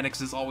 streamlining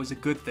mechanics is always a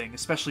good thing,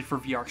 especially for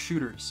VR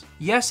shooters.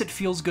 Yes, it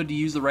feels good to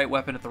use the right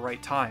weapon at the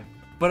right time.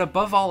 But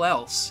above all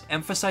else,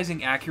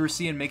 emphasizing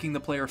accuracy and making the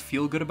player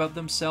feel good about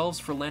themselves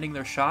for landing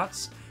their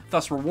shots,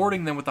 thus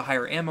rewarding them with a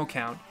higher ammo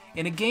count,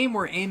 in a game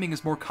where aiming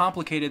is more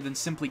complicated than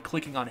simply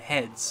clicking on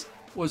heads,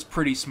 was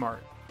pretty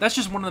smart. That's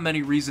just one of the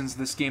many reasons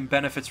this game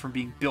benefits from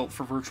being built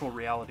for virtual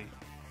reality.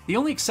 The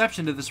only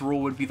exception to this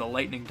rule would be the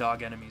lightning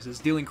dog enemies, as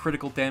dealing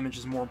critical damage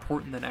is more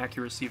important than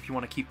accuracy if you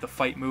want to keep the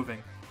fight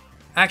moving.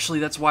 Actually,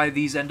 that's why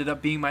these ended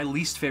up being my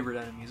least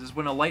favorite enemies, is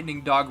when a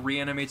lightning dog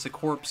reanimates a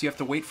corpse, you have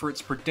to wait for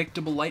its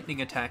predictable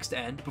lightning attacks to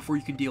end before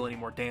you can deal any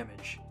more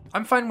damage.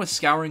 I'm fine with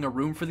scouring a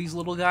room for these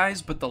little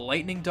guys, but the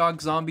lightning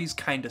dog zombies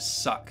kinda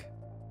suck.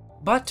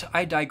 But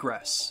I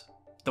digress.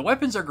 The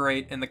weapons are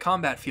great and the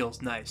combat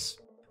feels nice,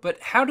 but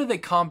how do they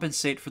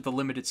compensate for the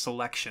limited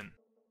selection?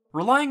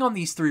 Relying on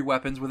these 3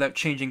 weapons without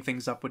changing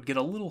things up would get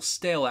a little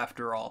stale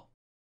after all.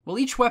 Well,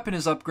 each weapon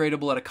is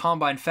upgradable at a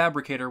Combine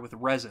fabricator with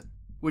resin,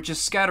 which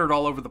is scattered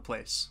all over the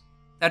place.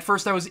 At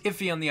first I was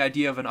iffy on the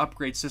idea of an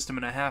upgrade system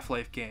in a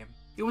Half-Life game.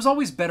 It was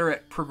always better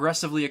at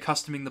progressively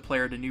accustoming the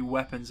player to new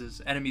weapons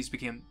as enemies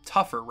became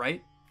tougher,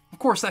 right? Of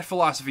course, that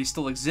philosophy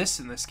still exists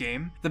in this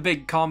game. The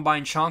big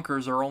Combine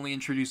chonkers are only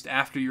introduced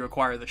after you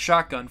acquire the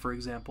shotgun, for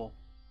example.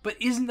 But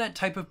isn't that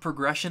type of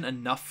progression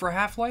enough for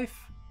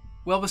Half-Life?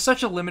 Well, with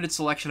such a limited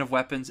selection of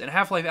weapons, and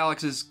Half-Life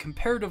Alyx's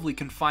comparatively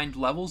confined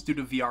levels due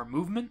to VR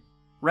movement,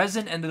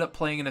 resin ended up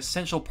playing an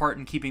essential part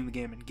in keeping the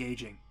game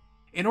engaging.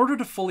 In order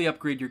to fully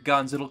upgrade your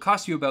guns, it'll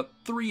cost you about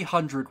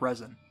 300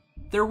 resin.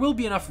 There will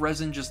be enough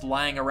resin just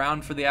lying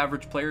around for the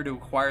average player to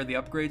acquire the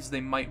upgrades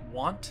they might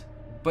want,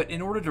 but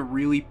in order to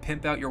really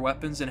pimp out your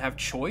weapons and have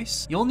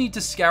choice, you'll need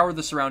to scour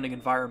the surrounding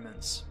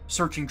environments,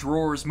 searching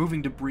drawers,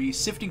 moving debris,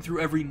 sifting through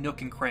every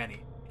nook and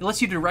cranny. It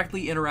lets you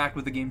directly interact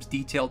with the game's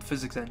detailed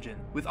physics engine,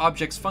 with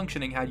objects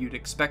functioning how you'd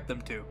expect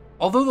them to.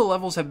 Although the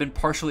levels have been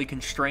partially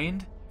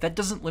constrained, that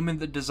doesn't limit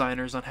the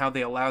designers on how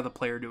they allow the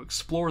player to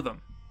explore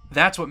them.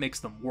 That's what makes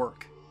them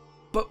work.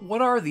 But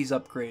what are these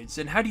upgrades,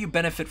 and how do you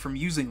benefit from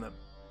using them?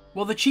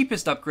 Well, the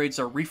cheapest upgrades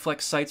are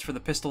reflex sights for the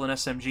pistol and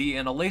SMG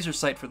and a laser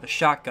sight for the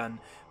shotgun,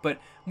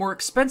 but more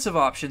expensive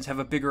options have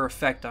a bigger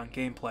effect on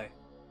gameplay.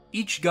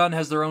 Each gun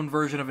has their own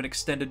version of an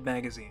extended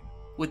magazine.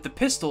 With the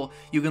pistol,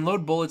 you can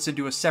load bullets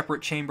into a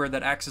separate chamber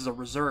that acts as a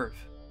reserve.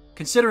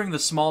 Considering the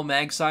small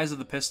mag size of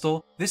the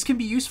pistol, this can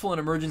be useful in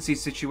emergency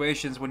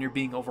situations when you're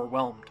being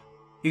overwhelmed.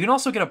 You can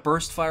also get a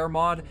burst fire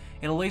mod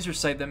and a laser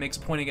sight that makes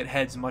pointing at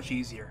heads much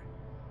easier.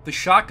 The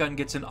shotgun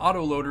gets an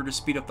autoloader to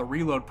speed up the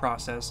reload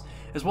process,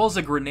 as well as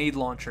a grenade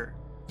launcher.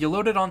 You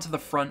load it onto the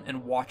front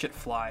and watch it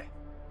fly.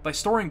 By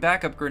storing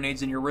backup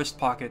grenades in your wrist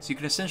pockets, you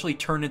can essentially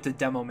turn into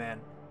Demo Man.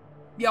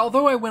 Yeah,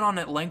 although I went on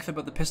at length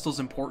about the pistol's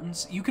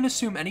importance, you can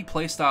assume any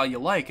playstyle you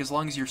like as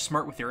long as you're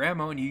smart with your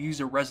ammo and you use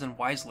your resin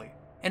wisely.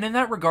 And in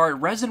that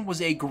regard, resin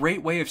was a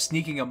great way of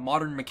sneaking a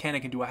modern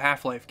mechanic into a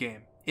Half-Life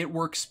game. It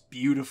works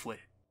beautifully.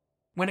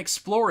 When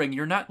exploring,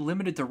 you're not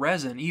limited to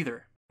resin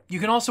either. You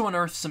can also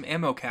unearth some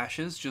ammo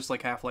caches, just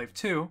like Half-Life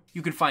 2.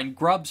 You can find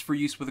grubs for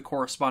use with a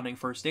corresponding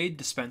first aid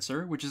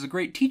dispenser, which is a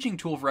great teaching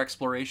tool for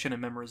exploration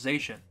and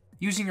memorization.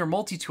 Using your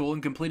multi-tool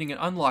and completing an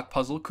unlock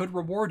puzzle could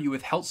reward you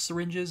with health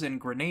syringes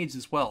and grenades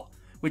as well,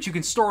 which you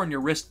can store in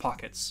your wrist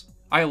pockets.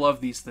 I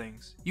love these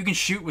things. You can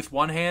shoot with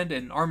one hand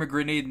and arm a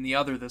grenade in the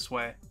other this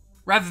way.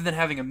 Rather than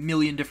having a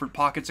million different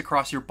pockets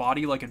across your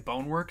body like in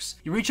Boneworks,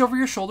 you reach over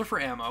your shoulder for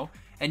ammo,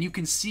 and you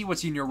can see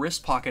what's in your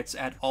wrist pockets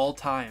at all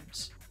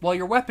times, while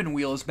your weapon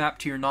wheel is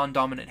mapped to your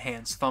non-dominant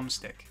hand's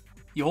thumbstick.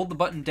 You hold the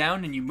button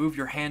down and you move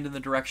your hand in the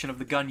direction of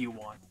the gun you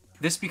want.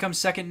 This becomes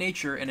second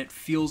nature and it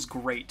feels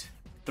great.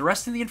 The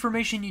rest of the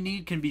information you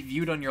need can be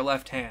viewed on your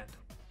left hand.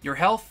 Your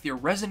health, your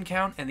resin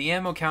count, and the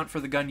ammo count for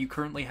the gun you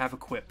currently have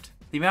equipped.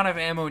 The amount of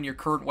ammo in your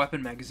current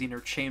weapon magazine or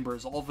chamber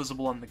is all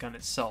visible on the gun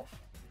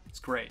itself. It's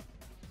great.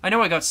 I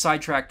know I got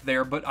sidetracked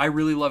there, but I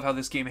really love how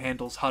this game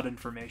handles HUD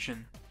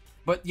information.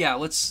 But yeah,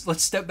 let's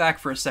step back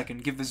for a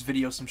second, give this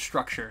video some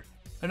structure.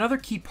 Another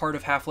key part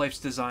of Half-Life's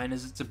design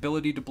is its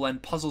ability to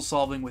blend puzzle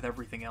solving with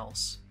everything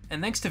else.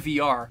 And thanks to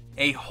VR,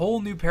 a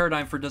whole new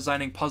paradigm for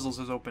designing puzzles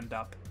has opened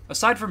up.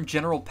 Aside from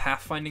general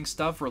pathfinding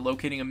stuff or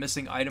locating a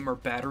missing item or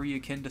battery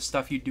akin to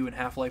stuff you do in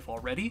Half-Life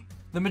already,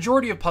 the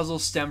majority of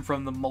puzzles stem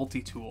from the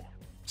multi-tool.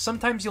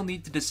 Sometimes you'll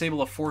need to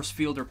disable a force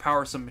field or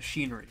power some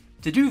machinery.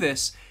 To do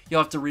this,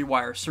 you'll have to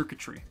rewire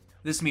circuitry.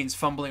 This means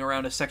fumbling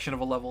around a section of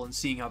a level and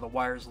seeing how the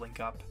wires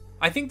link up.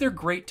 I think they're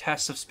great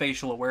tests of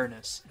spatial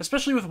awareness,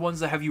 especially with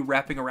ones that have you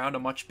wrapping around a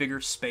much bigger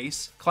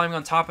space, climbing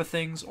on top of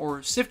things,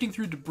 or sifting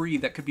through debris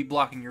that could be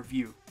blocking your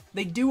view.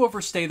 They do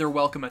overstay their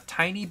welcome a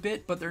tiny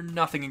bit, but they're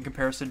nothing in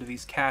comparison to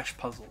these cache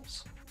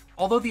puzzles.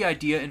 Although the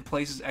idea in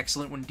place is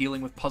excellent when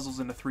dealing with puzzles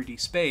in a 3D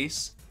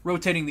space,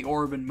 rotating the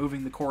orb and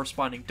moving the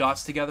corresponding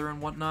dots together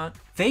and whatnot,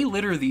 they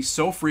litter these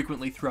so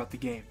frequently throughout the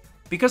game.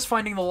 Because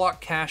finding the locked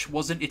cache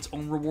wasn't its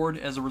own reward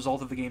as a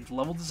result of the game's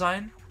level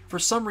design, for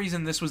some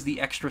reason this was the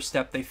extra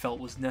step they felt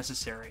was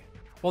necessary.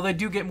 While they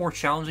do get more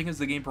challenging as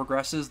the game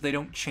progresses, they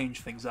don't change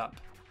things up.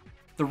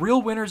 The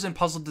real winners in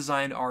puzzle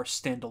design are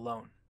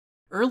standalone.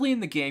 Early in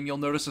the game, you'll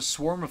notice a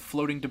swarm of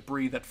floating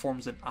debris that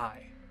forms an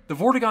eye. The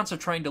Vortigaunts are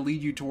trying to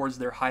lead you towards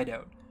their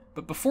hideout,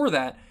 but before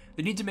that,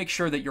 they need to make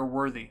sure that you're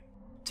worthy.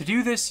 To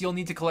do this, you'll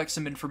need to collect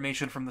some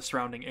information from the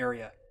surrounding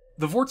area.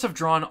 The Vorts have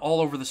drawn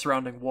all over the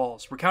surrounding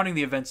walls, recounting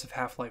the events of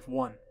Half-Life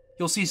 1.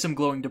 You'll see some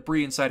glowing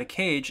debris inside a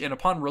cage, and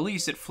upon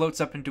release it floats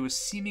up into a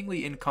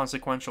seemingly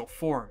inconsequential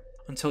form,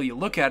 until you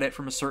look at it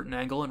from a certain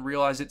angle and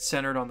realize it's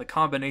centered on the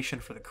combination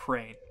for the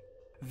crane.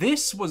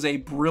 This was a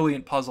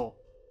brilliant puzzle.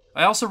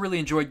 I also really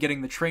enjoyed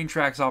getting the train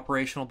tracks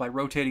operational by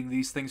rotating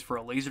these things for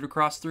a laser to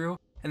cross through,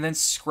 and then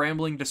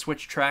scrambling to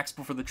switch tracks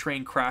before the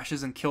train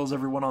crashes and kills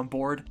everyone on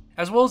board,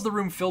 as well as the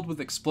room filled with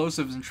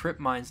explosives and trip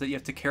mines that you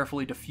have to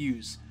carefully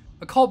defuse.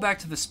 A callback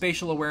to the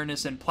spatial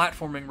awareness and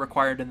platforming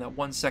required in that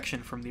one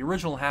section from the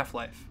original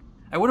Half-Life.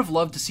 I would have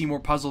loved to see more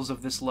puzzles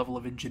of this level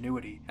of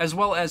ingenuity, as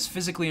well as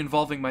physically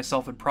involving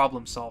myself in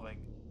problem solving,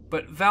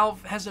 but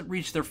Valve hasn't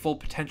reached their full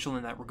potential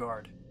in that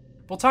regard.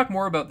 We'll talk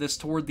more about this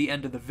toward the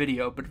end of the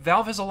video, but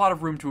Valve has a lot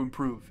of room to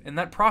improve, and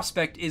that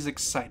prospect is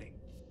exciting.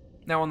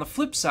 Now on the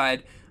flip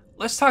side,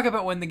 let's talk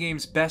about when the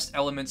game's best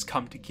elements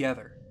come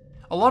together.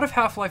 A lot of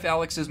Half-Life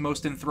Alyx's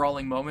most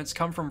enthralling moments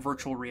come from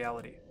virtual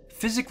reality.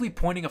 Physically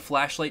pointing a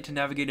flashlight to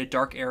navigate a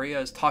dark area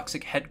as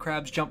toxic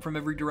headcrabs jump from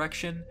every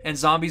direction, and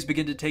zombies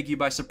begin to take you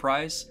by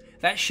surprise,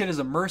 that shit is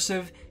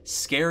immersive,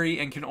 scary,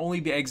 and can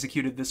only be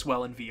executed this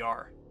well in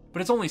VR.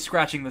 But it's only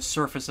scratching the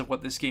surface of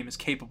what this game is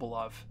capable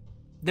of.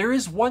 There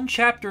is one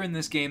chapter in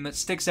this game that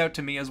sticks out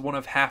to me as one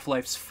of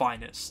Half-Life's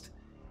finest,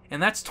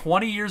 and that's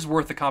 20 years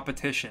worth of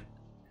competition,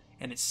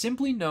 and it's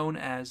simply known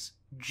as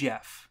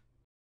Jeff.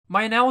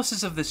 My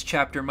analysis of this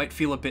chapter might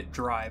feel a bit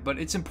dry, but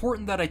it's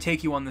important that I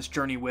take you on this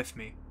journey with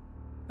me.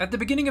 At the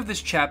beginning of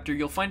this chapter,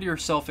 you'll find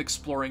yourself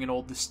exploring an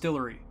old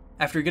distillery.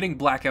 After getting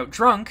blackout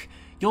drunk,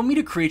 you'll meet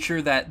a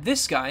creature that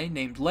this guy,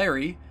 named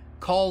Larry,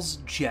 calls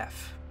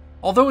Jeff.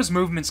 Although his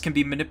movements can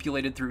be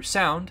manipulated through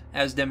sound,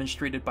 as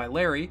demonstrated by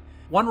Larry,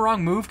 one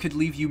wrong move could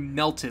leave you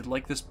melted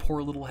like this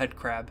poor little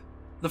headcrab.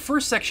 The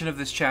first section of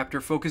this chapter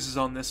focuses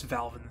on this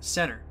valve in the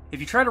center. If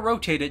you try to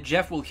rotate it,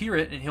 Jeff will hear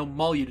it and he'll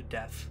maul you to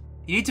death.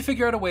 You need to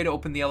figure out a way to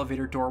open the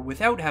elevator door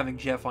without having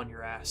Jeff on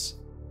your ass.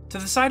 To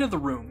the side of the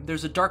room,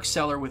 there's a dark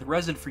cellar with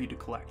resin for you to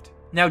collect.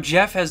 Now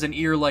Jeff has an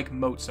ear like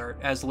Mozart,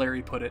 as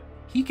Larry put it.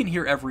 He can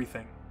hear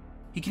everything.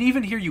 He can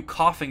even hear you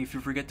coughing if you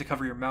forget to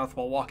cover your mouth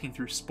while walking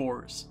through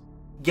spores.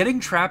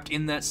 Getting trapped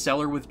in that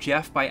cellar with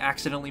Jeff by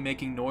accidentally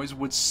making noise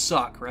would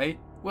suck, right?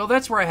 Well,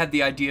 that's where I had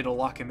the idea to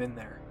lock him in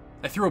there.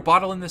 I threw a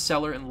bottle in the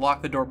cellar and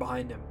locked the door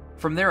behind him.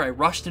 From there, I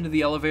rushed into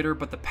the elevator,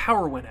 but the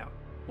power went out.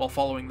 While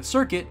following the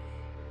circuit,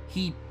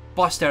 he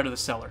bust out of the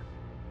cellar.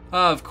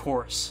 Of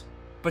course.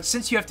 But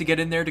since you have to get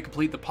in there to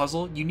complete the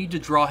puzzle, you need to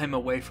draw him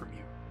away from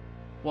you.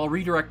 While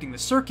redirecting the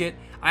circuit,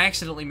 I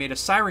accidentally made a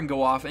siren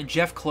go off and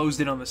Jeff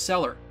closed in on the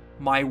cellar.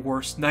 My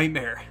worst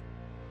nightmare.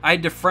 I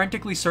had to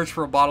frantically search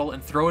for a bottle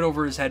and throw it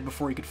over his head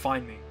before he could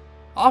find me.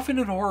 Often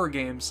in horror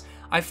games,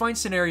 I find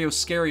scenarios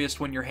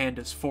scariest when your hand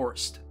is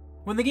forced.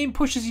 When the game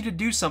pushes you to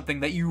do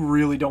something that you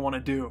really don't want to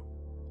do.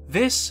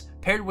 This,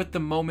 paired with the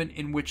moment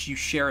in which you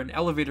share an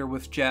elevator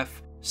with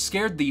Jeff,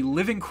 scared the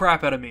living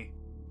crap out of me.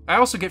 I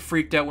also get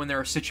freaked out when there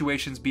are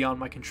situations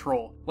beyond my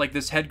control, like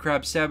this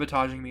headcrab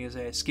sabotaging me as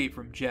I escape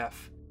from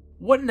Jeff.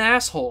 What an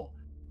asshole!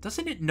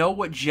 Doesn't it know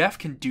what Jeff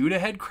can do to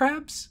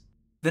headcrabs?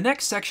 The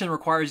next section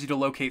requires you to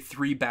locate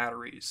 3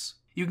 batteries.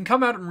 You can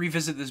come out and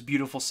revisit this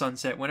beautiful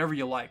sunset whenever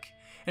you like,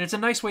 and it's a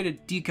nice way to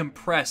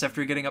decompress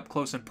after getting up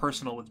close and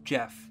personal with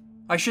Jeff.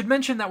 I should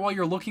mention that while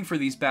you're looking for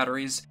these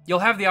batteries, you'll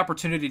have the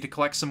opportunity to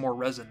collect some more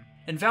resin,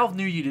 and Valve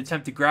knew you'd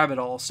attempt to grab it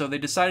all, so they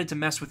decided to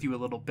mess with you a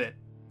little bit.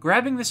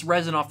 Grabbing this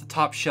resin off the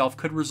top shelf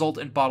could result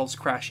in bottles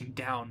crashing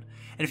down,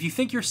 and if you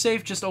think you're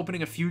safe just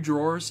opening a few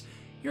drawers,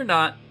 you're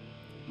not.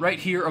 Right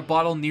here, a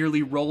bottle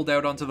nearly rolled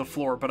out onto the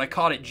floor, but I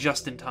caught it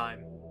just in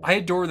time. I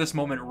adore this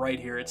moment right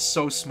here, it's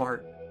so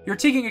smart. You're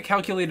taking a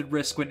calculated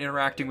risk when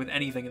interacting with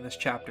anything in this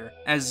chapter,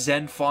 as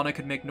Zen Fauna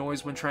could make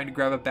noise when trying to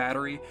grab a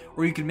battery,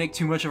 or you could make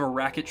too much of a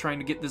racket trying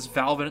to get this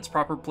valve in its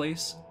proper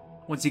place.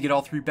 Once you get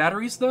all 3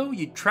 batteries though,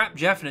 you trap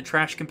Jeff in a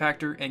trash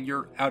compactor and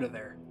you're out of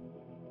there.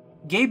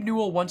 Gabe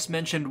Newell once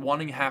mentioned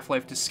wanting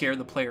Half-Life to scare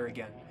the player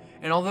again,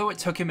 and although it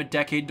took him a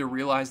decade to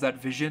realize that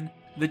vision,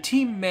 the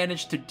team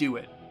managed to do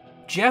it.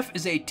 Jeff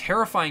is a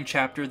terrifying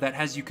chapter that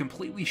has you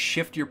completely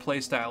shift your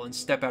playstyle and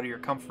step out of your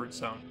comfort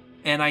zone.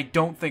 And I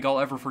don't think I'll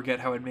ever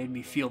forget how it made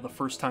me feel the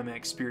first time I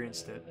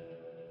experienced it.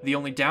 The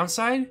only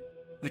downside?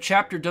 The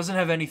chapter doesn't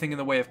have anything in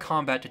the way of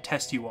combat to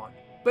test you on.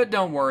 But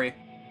don't worry,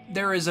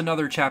 there is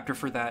another chapter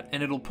for that,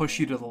 and it'll push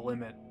you to the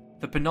limit.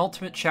 The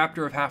penultimate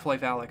chapter of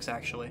Half-Life Alyx,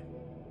 actually.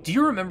 Do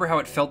you remember how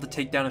it felt to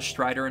take down a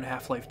Strider in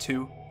Half-Life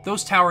 2?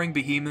 Those towering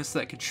behemoths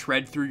that could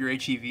shred through your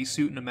HEV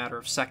suit in a matter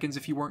of seconds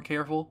if you weren't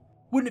careful?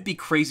 Wouldn't it be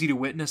crazy to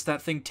witness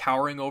that thing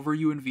towering over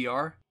you in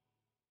VR?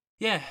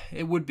 Yeah,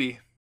 it would be.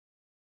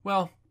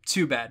 Well,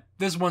 too bad.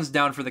 This one's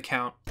down for the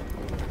count.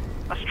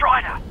 A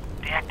Strider!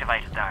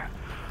 Deactivated though.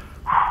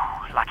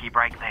 Whew, lucky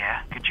break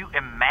there. Could you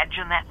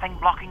imagine that thing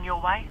blocking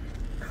your way?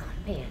 Oh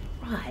man,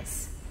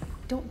 Ross.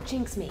 Don't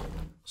jinx me.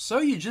 So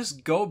you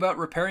just go about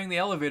repairing the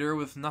elevator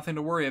with nothing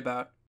to worry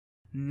about.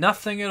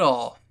 Nothing at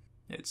all.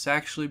 It's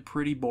actually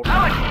pretty boring.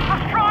 Alex!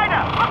 A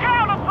Strider! Look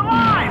out! It's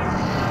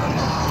alive!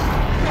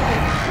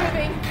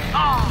 Moving.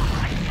 Oh,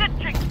 I did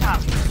jinx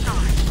up!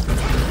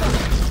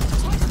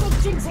 Textbook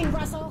jinxing,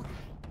 Russell.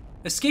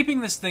 Escaping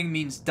this thing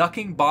means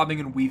ducking, bobbing,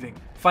 and weaving,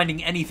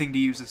 finding anything to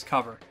use as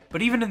cover.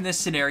 But even in this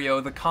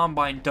scenario, the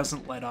Combine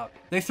doesn't let up.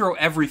 They throw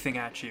everything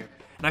at you,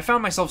 and I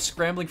found myself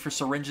scrambling for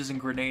syringes and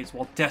grenades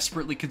while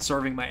desperately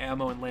conserving my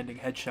ammo and landing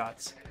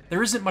headshots.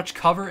 There isn't much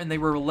cover, and they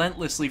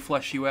relentlessly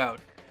flesh you out.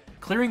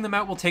 Clearing them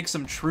out will take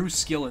some true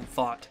skill and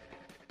thought.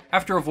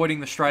 After avoiding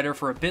the Strider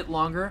for a bit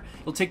longer,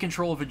 you'll take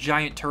control of a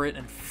giant turret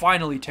and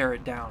finally tear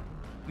it down.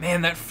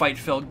 Man, that fight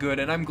felt good,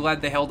 and I'm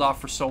glad they held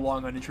off for so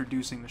long on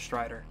introducing the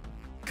Strider.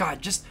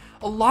 God, just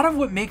a lot of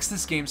what makes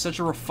this game such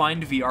a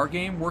refined VR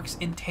game works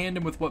in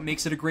tandem with what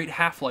makes it a great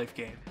Half-Life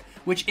game,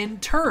 which in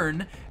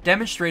turn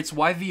demonstrates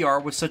why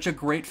VR was such a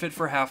great fit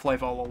for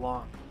Half-Life all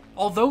along.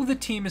 Although the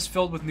team is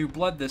filled with new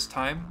blood this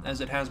time, as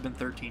it has been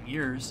 13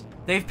 years,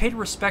 they've paid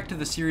respect to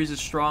the series'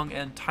 strong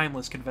and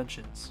timeless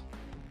conventions.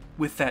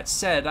 With that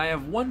said, I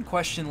have one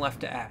question left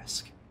to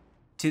ask.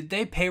 Did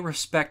they pay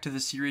respect to the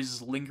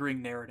series'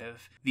 lingering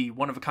narrative, the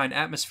one-of-a-kind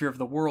atmosphere of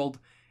the world,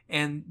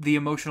 and the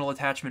emotional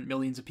attachment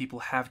millions of people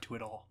have to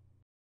it all?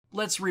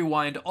 Let's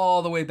rewind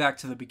all the way back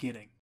to the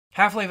beginning.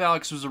 Half-Life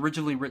Alyx was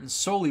originally written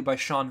solely by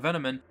Sean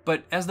Veneman,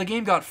 but as the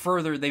game got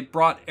further, they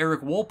brought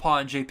Eric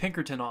Wolpaw and Jay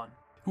Pinkerton on,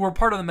 who were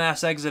part of the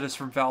mass exodus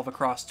from Valve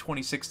across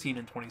 2016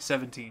 and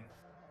 2017.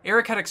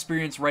 Eric had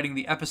experience writing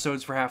the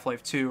episodes for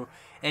Half-Life 2,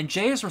 and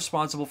Jay is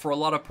responsible for a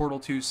lot of Portal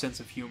 2's sense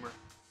of humor.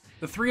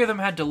 The three of them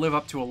had to live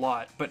up to a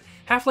lot, but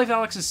Half-Life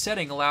Alyx's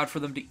setting allowed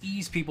for them to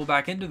ease people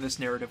back into this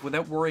narrative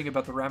without worrying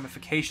about the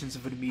ramifications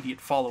of an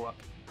immediate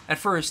follow-up. At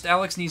first,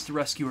 Alyx needs to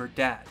rescue her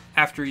dad,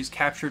 after he's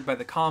captured by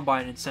the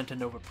Combine and sent to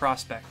Nova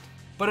Prospect.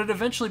 But it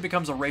eventually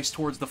becomes a race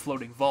towards the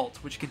floating vault,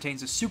 which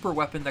contains a super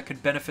weapon that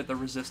could benefit the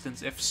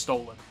Resistance if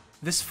stolen.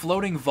 This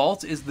floating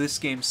vault is this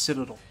game's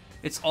citadel.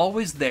 It's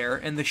always there,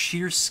 and the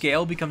sheer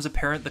scale becomes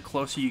apparent the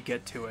closer you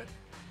get to it.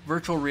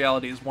 Virtual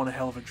reality is one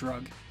hell of a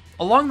drug.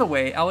 Along the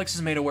way, Alyx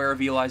is made aware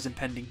of Eli's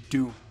impending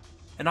doom,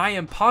 and I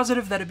am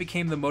positive that it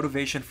became the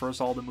motivation for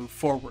us all to move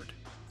forward.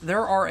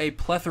 There are a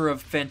plethora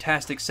of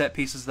fantastic set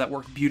pieces that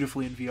work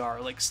beautifully in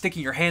VR, like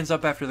sticking your hands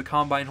up after the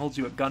Combine holds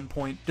you at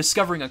gunpoint,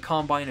 discovering a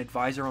Combine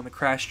advisor on the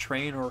crashed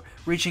train, or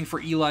reaching for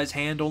Eli's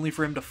hand only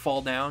for him to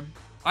fall down.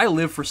 I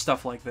live for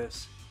stuff like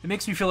this. It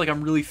makes me feel like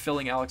I'm really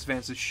filling Alyx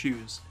Vance's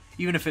shoes,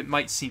 even if it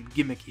might seem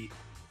gimmicky.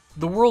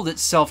 The world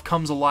itself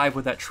comes alive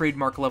with that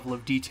trademark level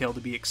of detail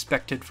to be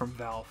expected from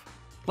Valve.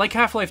 Like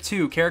Half-Life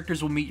 2,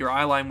 characters will meet your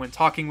eyeline when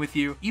talking with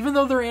you, even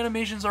though their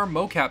animations are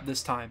mocap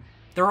this time.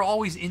 There are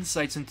always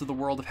insights into the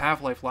world of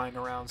Half-Life lying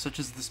around, such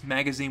as this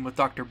magazine with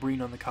Dr.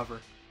 Breen on the cover.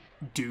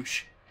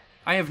 Douche.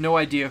 I have no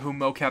idea who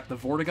mocapped the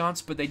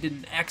Vortigaunts, but they did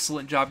an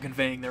excellent job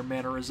conveying their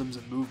mannerisms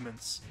and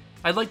movements.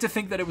 I'd like to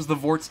think that it was the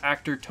Vort's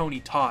actor Tony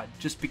Todd,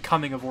 just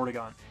becoming a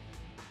Vortigaunt.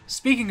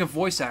 Speaking of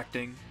voice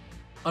acting,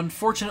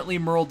 unfortunately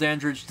Merle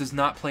Dandridge does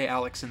not play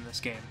Alyx in this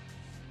game.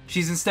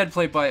 She's instead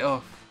played by,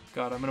 oh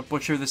god, I'm gonna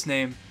butcher this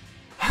name,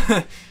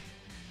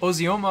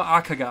 Ozioma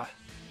Akaga.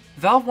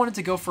 Valve wanted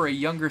to go for a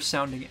younger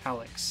sounding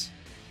Alyx.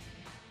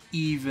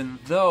 Even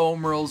though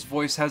Merle's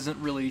voice hasn't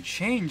really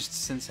changed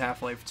since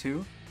Half-Life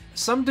 2.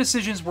 Some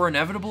decisions were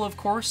inevitable, of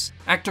course.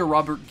 Actor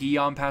Robert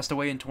Guillaume passed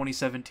away in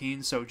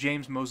 2017, so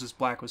James Moses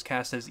Black was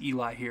cast as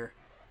Eli here.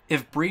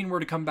 If Breen were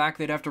to come back,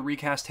 they'd have to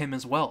recast him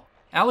as well.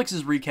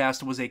 Alyx's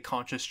recast was a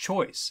conscious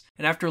choice,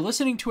 and after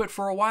listening to it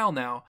for a while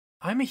now,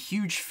 I'm a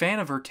huge fan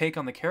of her take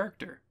on the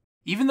character.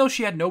 Even though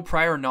she had no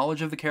prior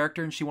knowledge of the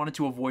character and she wanted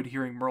to avoid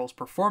hearing Merle's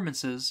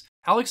performances,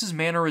 Alyx's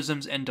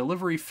mannerisms and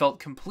delivery felt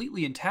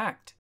completely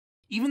intact.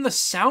 Even the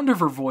sound of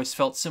her voice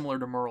felt similar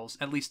to Merle's,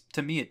 at least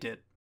to me it did.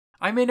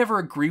 I may never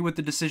agree with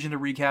the decision to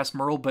recast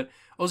Merle, but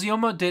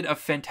Ozioma did a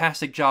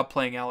fantastic job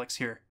playing Alyx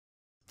here.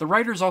 The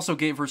writers also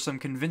gave her some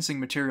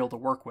convincing material to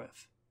work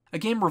with. A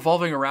game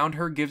revolving around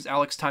her gives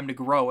Alyx time to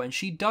grow, and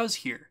she does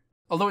here.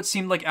 Although it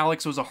seemed like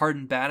Alyx was a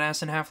hardened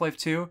badass in Half-Life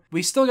 2,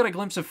 we still got a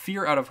glimpse of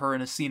fear out of her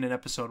in a scene in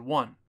Episode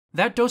 1.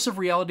 That dose of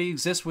reality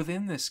exists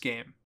within this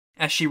game,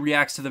 as she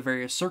reacts to the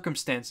various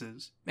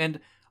circumstances, and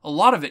a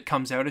lot of it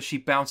comes out as she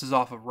bounces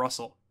off of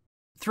Russell.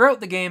 Throughout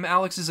the game,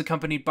 Alyx is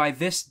accompanied by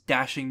this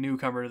dashing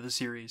newcomer to the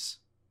series.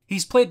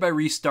 He's played by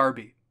Rhys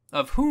Darby,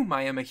 of whom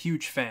I am a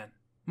huge fan.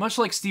 Much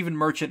like Stephen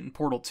Merchant in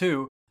Portal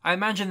 2, I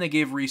imagine they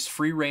gave Rhys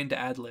free rein to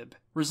ad-lib,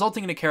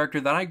 resulting in a character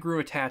that I grew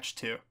attached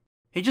to.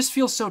 He just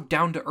feels so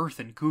down-to-earth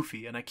and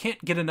goofy, and I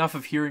can't get enough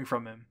of hearing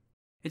from him.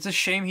 It's a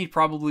shame he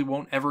probably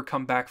won't ever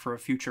come back for a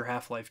future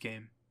Half-Life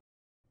game.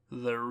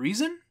 The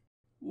reason?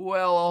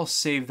 Well, I'll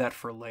save that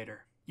for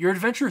later. Your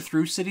adventure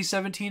through City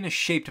 17 is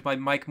shaped by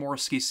Mike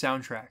Morrissey's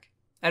soundtrack.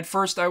 At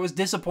first, I was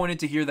disappointed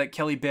to hear that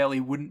Kelly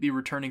Bailey wouldn't be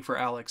returning for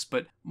Alyx,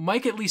 but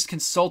Mike at least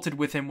consulted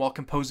with him while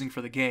composing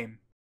for the game.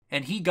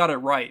 And he got it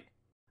right.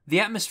 The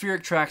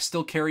atmospheric tracks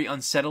still carry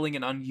unsettling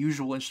and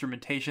unusual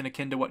instrumentation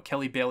akin to what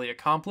Kelly Bailey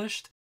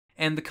accomplished,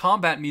 and the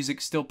combat music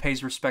still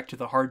pays respect to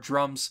the hard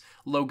drums,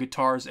 low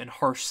guitars, and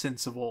harsh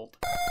synths of old.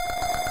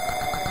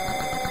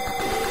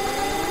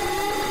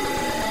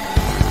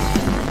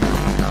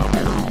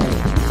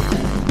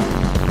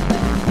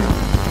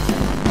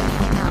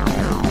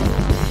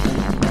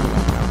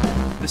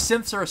 The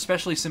synths are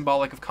especially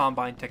symbolic of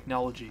Combine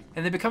technology,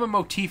 and they become a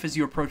motif as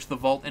you approach the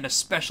vault and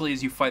especially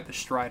as you fight the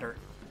Strider.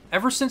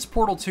 Ever since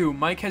Portal 2,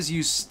 Mike has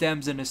used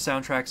stems in his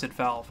soundtracks at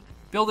Valve,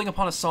 building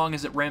upon a song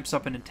as it ramps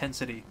up in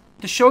intensity.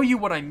 To show you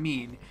what I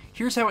mean,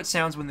 here's how it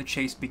sounds when the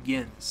chase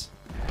begins.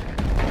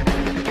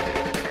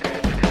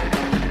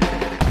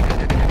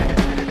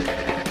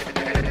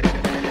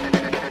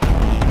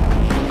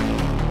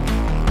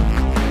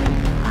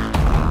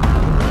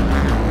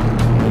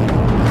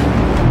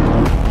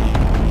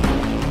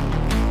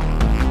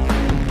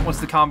 Once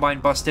the Combine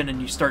busts in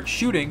and you start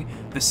shooting,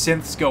 the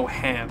synths go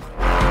ham.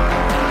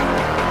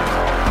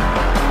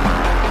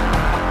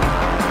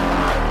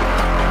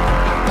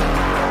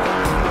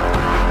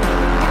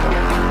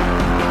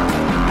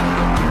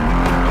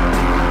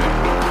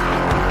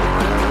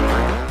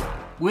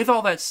 With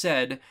all that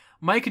said,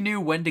 Mike knew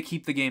when to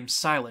keep the game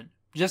silent,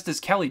 just as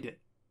Kelly did.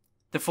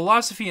 The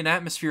philosophy and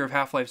atmosphere of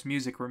Half-Life's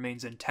music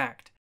remains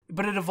intact,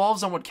 but it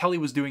evolves on what Kelly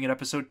was doing in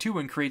Episode 2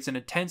 and creates an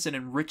intense and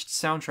enriched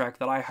soundtrack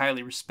that I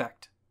highly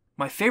respect.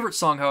 My favorite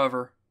song,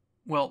 however,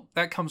 well,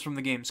 that comes from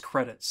the game's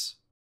credits.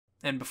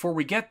 And before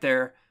we get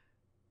there,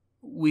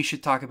 we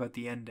should talk about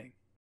the ending.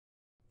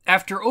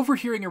 After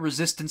overhearing a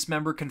Resistance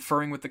member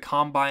conferring with the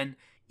Combine,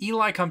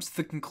 Eli comes to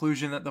the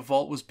conclusion that the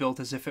vault was built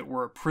as if it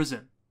were a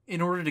prison, in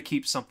order to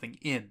keep something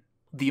in.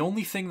 The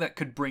only thing that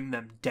could bring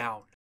them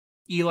down.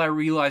 Eli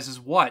realizes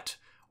what,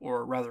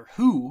 or rather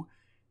who,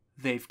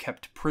 they've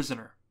kept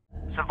prisoner.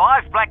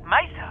 Survived Black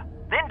Mesa,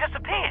 then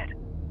disappeared.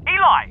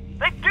 Eli,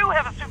 they do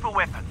have a super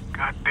weapon.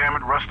 God damn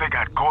it, Russ, they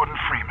got Gordon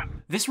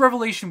Freeman. This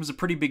revelation was a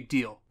pretty big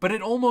deal, but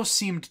it almost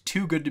seemed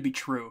too good to be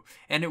true,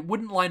 and it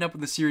wouldn't line up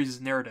with the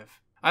series' narrative.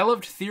 I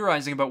loved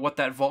theorizing about what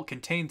that vault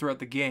contained throughout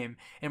the game,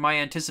 and my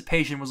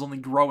anticipation was only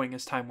growing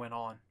as time went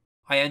on.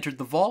 I entered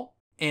the vault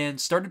and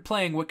started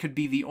playing what could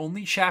be the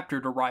only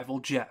chapter to rival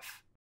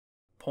Jeff.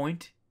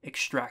 Point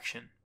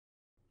Extraction.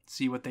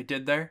 See what they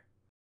did there?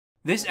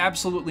 This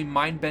absolutely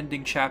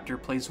mind-bending chapter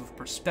plays with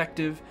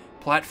perspective,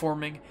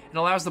 platforming, and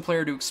allows the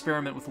player to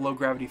experiment with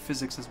low-gravity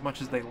physics as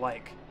much as they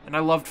like. And I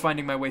loved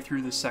finding my way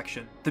through this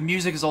section. The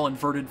music is all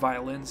inverted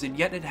violins, and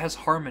yet it has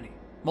harmony.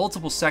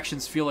 Multiple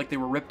sections feel like they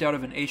were ripped out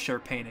of an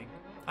Escher painting.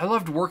 I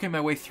loved working my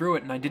way through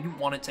it, and I didn't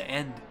want it to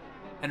end.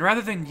 And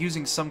rather than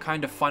using some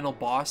kind of final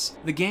boss,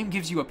 the game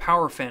gives you a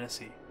power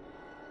fantasy.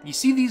 You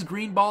see these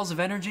green balls of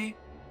energy?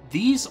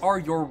 These are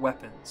your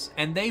weapons,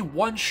 and they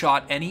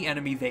one-shot any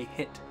enemy they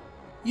hit.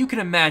 You can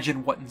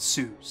imagine what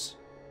ensues.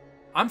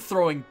 I'm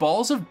throwing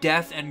balls of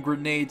death and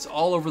grenades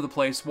all over the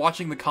place,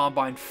 watching the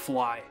Combine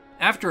fly.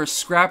 After a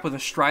scrap with a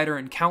Strider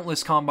and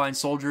countless Combine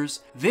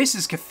soldiers, this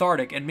is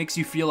cathartic and makes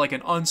you feel like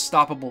an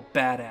unstoppable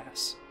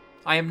badass.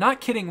 I am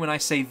not kidding when I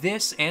say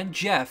this and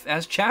Jeff,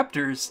 as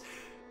chapters,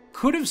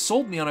 could have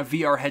sold me on a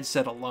VR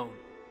headset alone.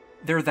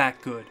 They're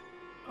that good.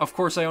 Of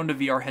course, I owned a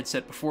VR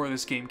headset before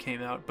this game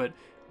came out, but,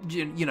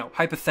 you know,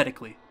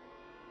 hypothetically.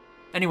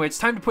 Anyway, it's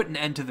time to put an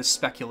end to this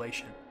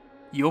speculation.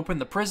 You open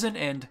the prison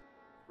and,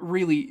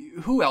 really,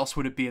 who else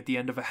would it be at the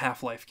end of a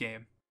Half-Life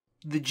game?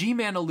 The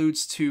G-Man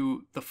alludes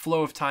to the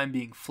flow of time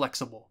being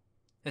flexible,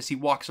 as he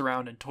walks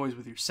around and toys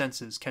with your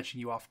senses, catching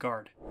you off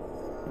guard.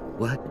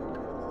 What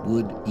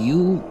would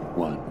you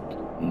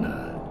want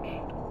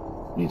nudged,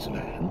 Miss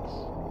Vance?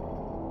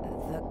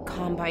 The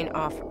Combine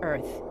off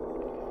Earth.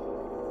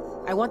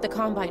 I want the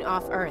Combine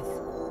off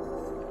Earth.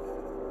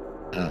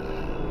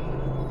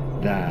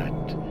 That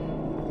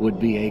would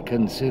be a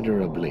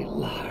considerably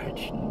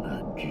large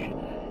nudge.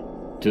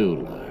 Too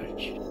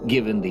large,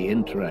 given the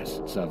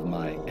interests of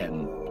my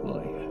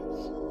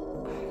employers.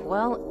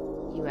 Well,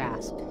 you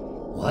asked.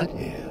 What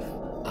if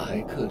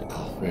I could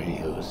offer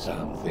you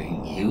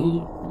something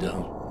you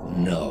don't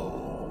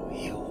know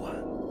you want?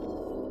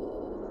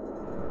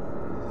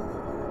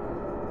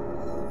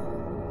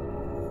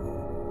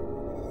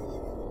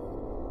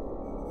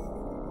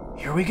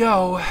 Here we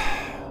go.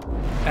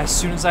 As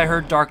soon as I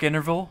heard Dark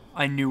Interval,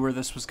 I knew where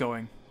this was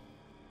going.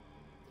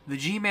 The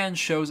G-Man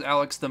shows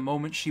Alyx the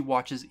moment she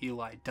watches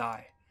Eli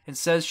die, and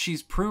says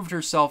she's proved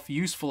herself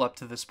useful up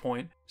to this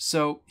point,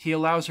 so he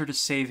allows her to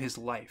save his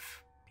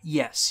life.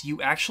 Yes,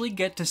 you actually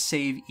get to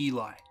save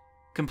Eli,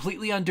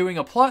 completely undoing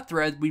a plot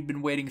thread we'd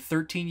been waiting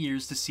 13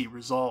 years to see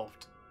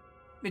resolved.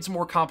 It's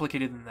more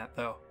complicated than that,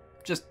 though.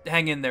 Just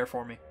hang in there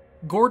for me.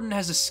 Gordon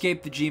has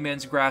escaped the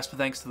G-Man's grasp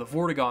thanks to the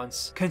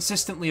Vortigons,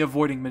 consistently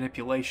avoiding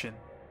manipulation.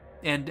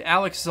 And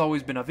Alyx has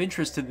always been of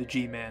interest to the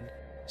G-Man,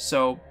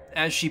 so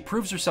as she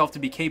proves herself to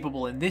be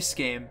capable in this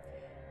game,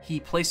 he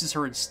places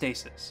her in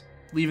stasis,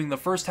 leaving the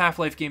first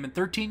Half-Life game in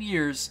 13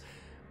 years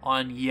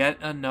on yet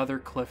another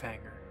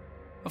cliffhanger.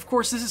 Of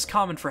course, this is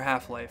common for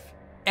Half-Life.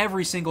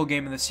 Every single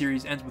game in the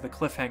series ends with a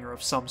cliffhanger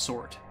of some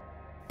sort.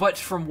 But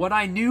from what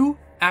I knew,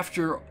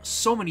 after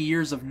so many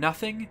years of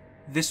nothing,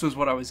 this was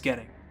what I was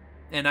getting.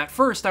 And at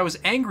first, I was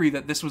angry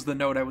that this was the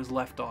note I was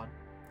left on.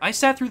 I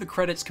sat through the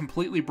credits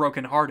completely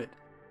brokenhearted.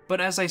 But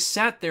as I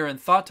sat there and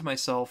thought to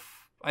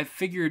myself, I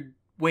figured,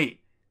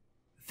 wait,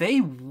 they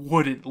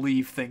wouldn't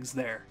leave things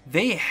there.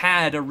 They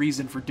had a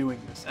reason for doing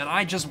this, and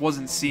I just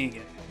wasn't seeing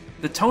it.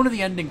 The tone of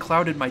the ending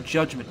clouded my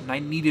judgment, and I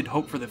needed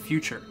hope for the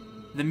future.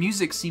 The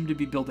music seemed to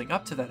be building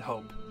up to that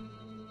hope.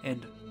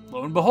 And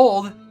lo and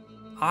behold,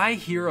 I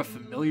hear a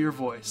familiar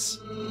voice.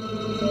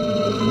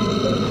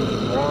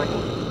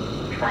 Warning.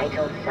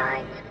 Vital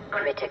signs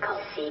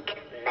critical. Seek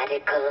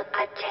medical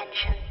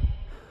attention.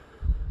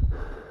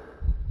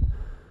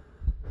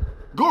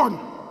 Gordon!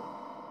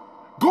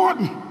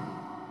 Gordon!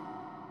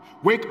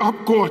 Wake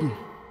up, Gordon.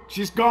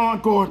 She's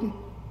gone, Gordon.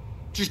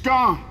 She's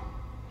gone.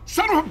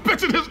 Son of a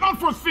bitch, it has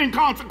unforeseen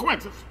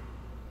consequences.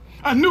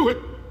 I knew it.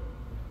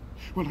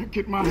 When I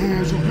get my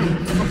hands on him,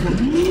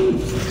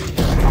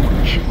 I'm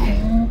gonna kill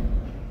him.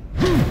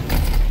 I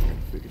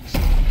gotta figure this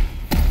out.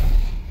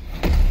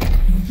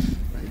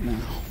 Right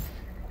now.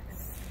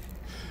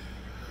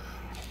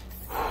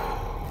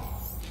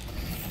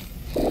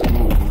 Come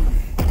on,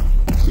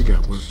 Gordon. We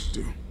got work to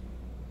do.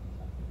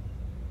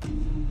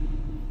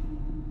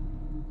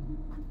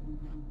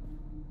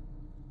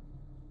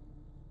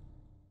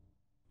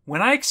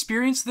 When I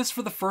experienced this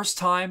for the first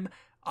time,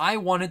 I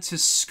wanted to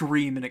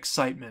scream in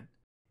excitement.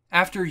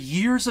 After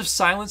years of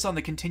silence on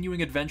the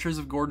continuing adventures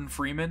of Gordon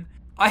Freeman,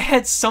 I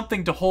had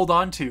something to hold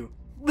on to.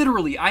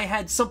 Literally, I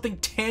had something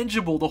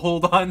tangible to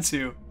hold on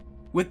to.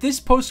 With this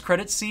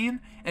post-credits scene,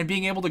 and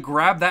being able to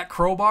grab that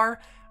crowbar,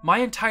 my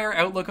entire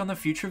outlook on the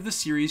future of the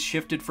series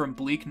shifted from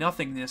bleak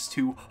nothingness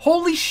to,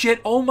 holy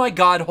shit, oh my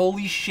god,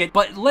 holy shit.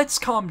 But let's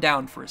calm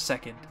down for a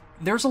second.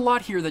 There's a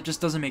lot here that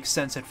just doesn't make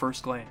sense at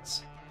first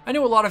glance. I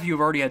know a lot of you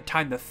have already had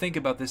time to think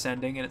about this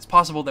ending, and it's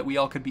possible that we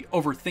all could be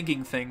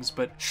overthinking things,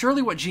 but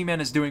surely what G-Man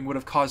is doing would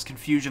have caused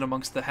confusion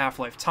amongst the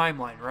Half-Life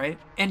timeline, right?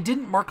 And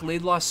didn't Mark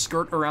Laidlaw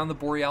skirt around the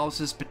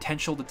Borealis'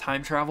 potential to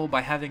time travel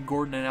by having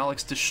Gordon and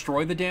Alyx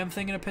destroy the damn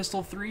thing in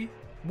Epistle 3?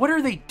 What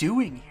are they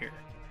doing here?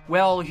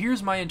 Well,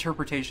 here's my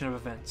interpretation of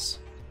events.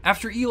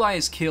 After Eli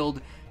is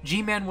killed,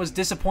 G-Man was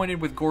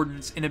disappointed with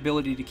Gordon's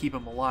inability to keep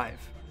him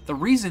alive. The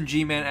reason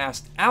G-Man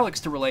asked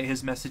Alyx to relay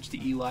his message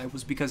to Eli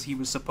was because he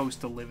was supposed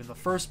to live in the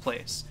first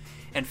place,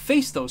 and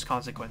face those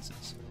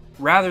consequences,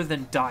 rather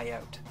than die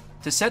out.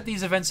 To set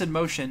these events in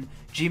motion,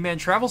 G-Man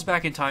travels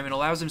back in time and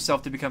allows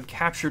himself to become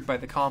captured by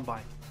the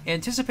Combine,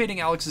 anticipating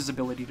Alyx's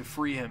ability to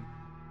free him.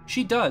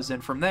 She does,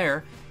 and from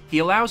there, he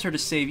allows her to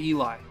save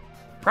Eli.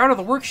 Proud of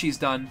the work she's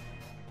done,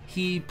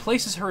 he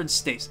places her in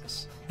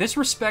stasis. This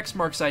respects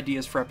Mark's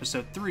ideas for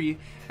Episode 3,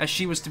 as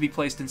she was to be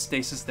placed in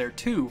stasis there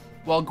too,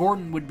 while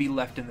Gordon would be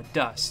left in the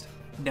dust.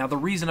 Now, the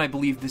reason I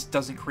believe this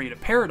doesn't create a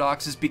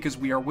paradox is because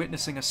we are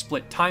witnessing a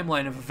split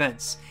timeline of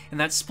events, and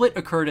that split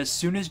occurred as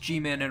soon as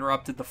G-Man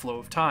interrupted the flow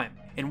of time.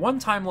 In one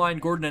timeline,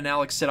 Gordon and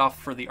Alyx set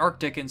off for the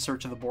Arctic in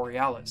search of the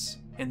Borealis.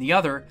 In the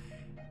other,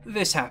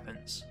 this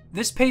happens.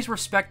 This pays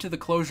respect to the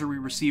closure we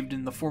received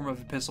in the form of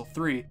Epistle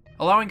 3,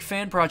 allowing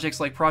fan projects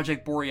like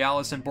Project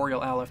Borealis and Boreal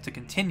Aleph to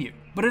continue,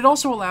 but it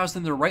also allows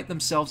them to write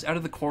themselves out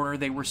of the corner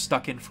they were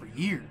stuck in for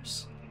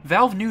years.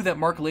 Valve knew that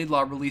Mark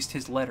Laidlaw released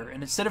his letter,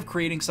 and instead of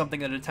creating something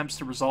that attempts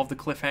to resolve the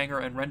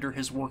cliffhanger and render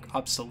his work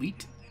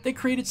obsolete, they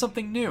created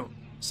something new,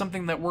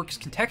 something that works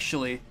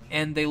contextually,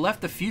 and they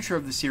left the future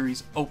of the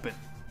series open.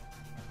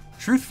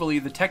 Truthfully,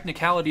 the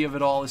technicality of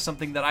it all is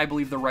something that I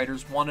believe the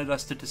writers wanted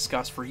us to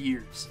discuss for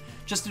years,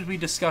 just as we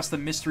discussed the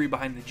mystery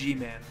behind the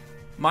G-Man.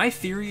 My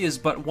theory is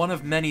but one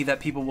of many that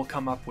people will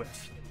come up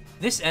with.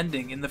 This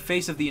ending, in the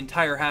face of the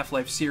entire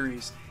Half-Life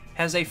series,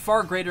 has a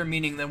far greater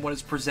meaning than what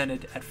is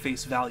presented at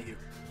face value.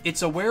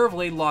 It's aware of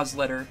Laidlaw's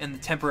letter and the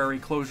temporary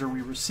closure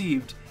we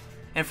received,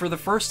 and for the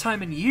first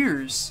time in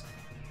years,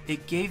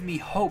 it gave me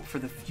hope for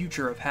the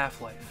future of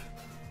Half-Life.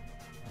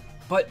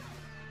 But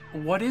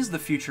what is the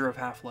future of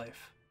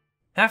Half-Life?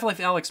 Half-Life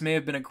Alyx may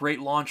have been a great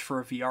launch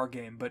for a VR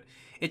game, but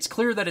it's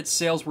clear that its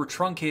sales were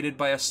truncated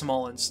by a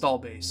small install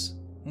base.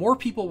 More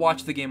people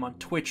watched the game on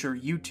Twitch or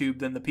YouTube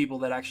than the people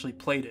that actually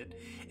played it,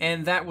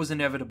 and that was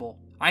inevitable.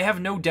 I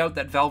have no doubt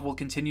that Valve will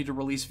continue to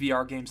release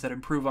VR games that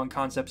improve on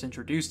concepts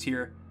introduced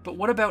here, but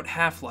what about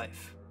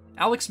Half-Life?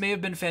 Alyx may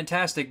have been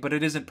fantastic, but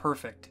it isn't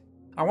perfect.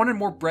 I wanted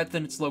more breadth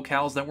in its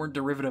locales that weren't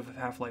derivative of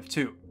Half-Life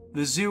 2.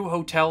 The zoo,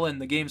 hotel,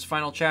 and the game's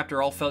final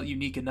chapter all felt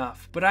unique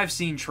enough, but I've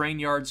seen train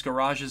yards,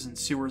 garages, and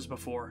sewers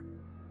before.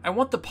 I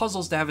want the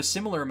puzzles to have a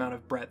similar amount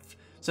of breadth,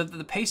 so that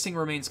the pacing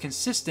remains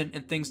consistent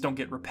and things don't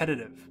get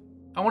repetitive.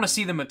 I want to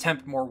see them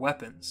attempt more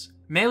weapons.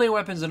 Melee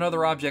weapons and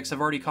other objects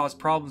have already caused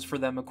problems for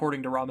them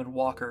according to Robin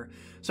Walker,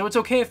 so it's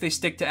okay if they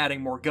stick to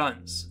adding more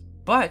guns.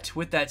 But,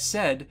 with that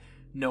said,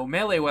 no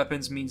melee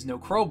weapons means no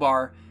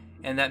crowbar,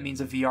 and that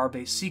means a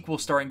VR-based sequel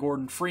starring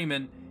Gordon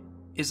Freeman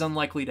is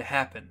unlikely to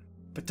happen.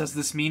 But does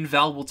this mean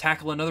Valve will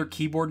tackle another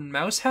keyboard and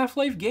mouse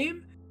Half-Life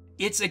game?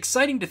 It's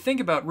exciting to think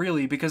about,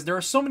 really, because there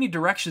are so many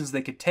directions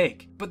they could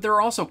take, but there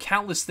are also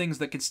countless things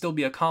that could still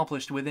be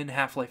accomplished within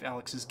Half-Life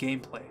Alyx's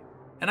gameplay.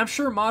 And I'm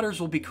sure modders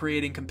will be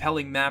creating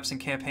compelling maps and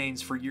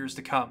campaigns for years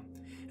to come,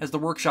 as the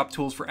workshop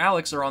tools for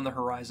Alyx are on the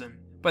horizon.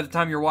 By the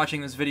time you're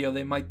watching this video,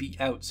 they might be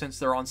out since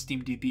they're on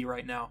SteamDB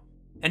right now.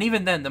 And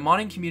even then, the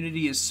modding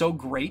community is so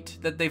great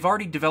that they've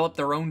already developed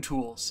their own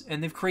tools,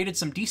 and they've created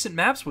some decent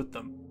maps with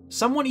them.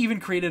 Someone even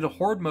created a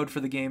horde mode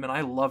for the game, and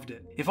I loved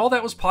it. If all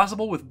that was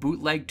possible with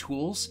bootleg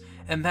tools,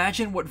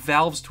 imagine what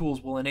Valve's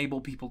tools will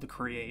enable people to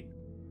create.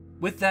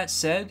 With that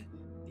said,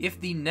 if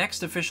the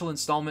next official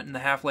installment in the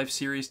Half-Life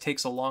series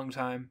takes a long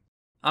time,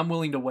 I'm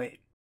willing to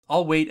wait.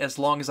 I'll wait as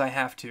long as I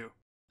have to.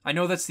 I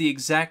know that's the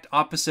exact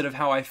opposite of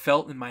how I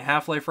felt in my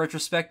Half-Life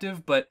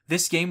retrospective, but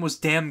this game was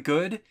damn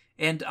good,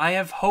 and I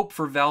have hope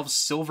for Valve's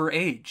Silver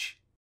Age.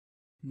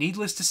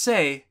 Needless to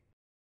say,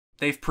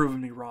 they've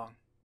proven me wrong.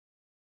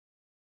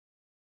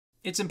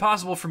 It's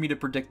impossible for me to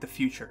predict the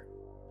future.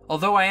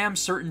 Although I am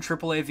certain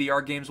AAA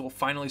VR games will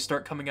finally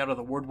start coming out of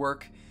the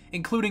woodwork,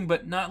 including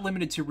but not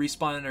limited to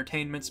Respawn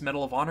Entertainment's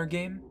Medal of Honor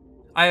game,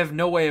 I have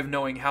no way of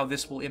knowing how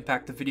this will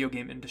impact the video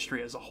game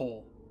industry as a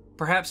whole.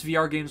 Perhaps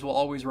VR games will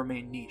always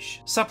remain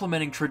niche,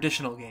 supplementing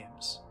traditional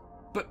games.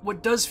 But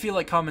what does feel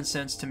like common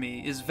sense to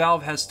me is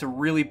Valve has to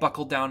really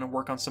buckle down and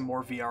work on some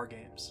more VR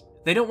games.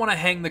 They don't want to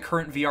hang the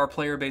current VR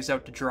player base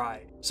out to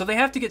dry, so they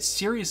have to get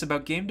serious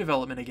about game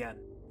development again.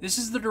 This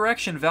is the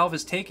direction Valve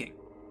is taking.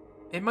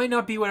 It might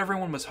not be what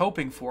everyone was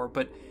hoping for,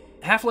 but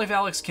Half-Life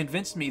Alyx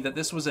convinced me that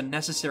this was a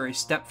necessary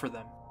step for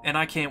them, and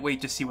I can't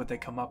wait to see what they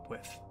come up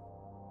with.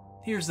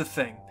 Here's the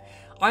thing.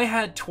 I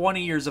had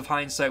 20 years of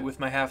hindsight with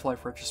my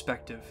Half-Life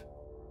retrospective.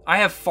 I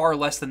have far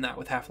less than that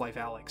with Half-Life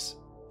Alyx.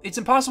 It's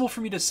impossible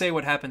for me to say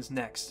what happens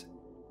next.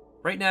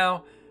 Right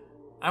now,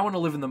 I want to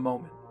live in the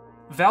moment.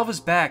 Valve is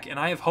back, and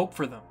I have hope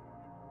for them.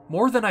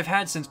 More than I've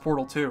had since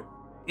Portal 2.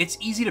 It's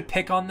easy to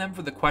pick on them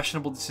for the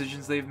questionable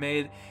decisions they've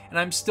made, and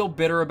I'm still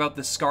bitter about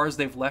the scars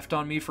they've left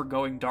on me for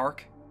going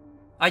dark.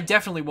 I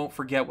definitely won't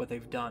forget what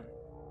they've done.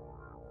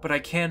 But I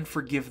can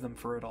forgive them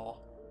for it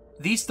all.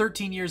 These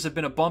 13 years have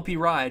been a bumpy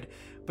ride,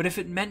 but if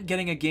it meant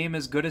getting a game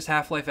as good as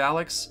Half-Life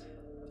Alyx,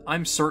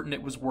 I'm certain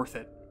it was worth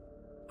it.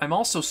 I'm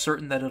also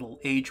certain that it'll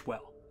age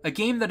well. A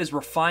game that is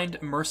refined,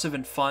 immersive,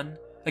 and fun,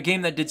 a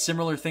game that did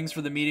similar things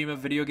for the medium of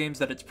video games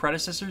that its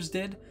predecessors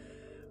did,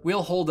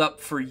 will hold up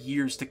for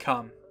years to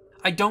come.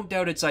 I don't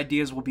doubt its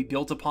ideas will be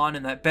built upon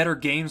and that better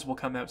games will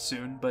come out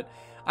soon, but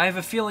I have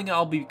a feeling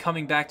I'll be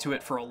coming back to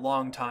it for a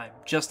long time,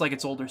 just like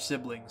its older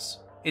siblings.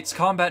 Its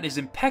combat is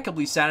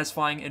impeccably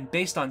satisfying and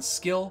based on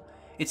skill.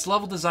 Its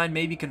level design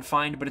may be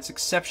confined, but it's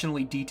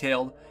exceptionally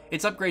detailed.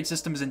 Its upgrade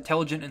system is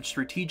intelligent and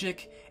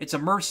strategic. It's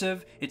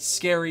immersive, it's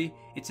scary,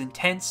 it's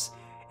intense,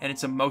 and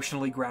it's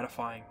emotionally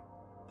gratifying.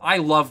 I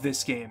love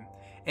this game,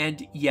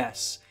 and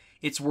yes,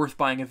 it's worth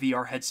buying a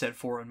VR headset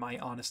for in my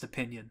honest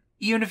opinion.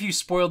 Even if you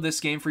spoiled this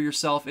game for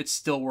yourself, it's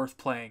still worth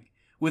playing.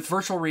 With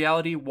virtual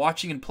reality,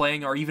 watching and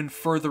playing are even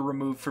further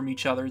removed from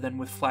each other than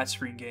with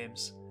flat-screen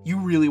games. You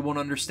really won't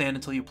understand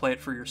until you play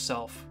it for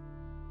yourself.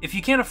 If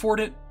you can't afford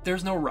it,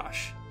 there's no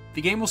rush.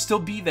 The game will still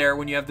be there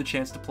when you have the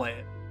chance to play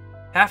it.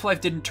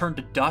 Half-Life didn't turn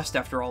to dust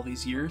after all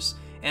these years,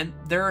 and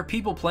there are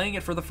people playing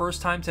it for the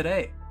first time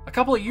today. A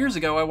couple of years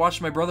ago, I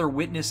watched my brother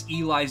witness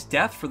Eli's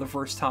death for the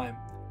first time.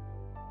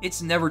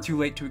 It's never too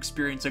late to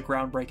experience a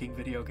groundbreaking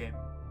video game.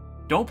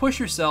 Don't push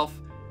yourself,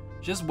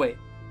 just wait.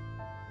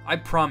 I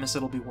promise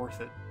it'll be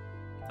worth it.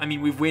 I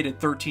mean, we've waited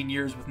 13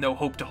 years with no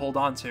hope to hold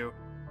on to.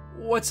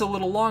 What's a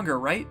little longer,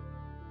 right?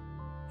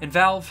 And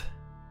Valve,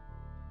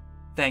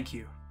 thank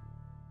you.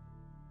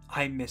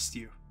 I missed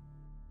you.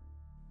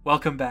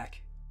 Welcome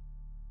back.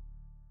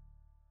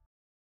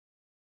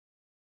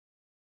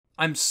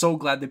 I'm so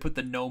glad they put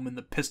the gnome in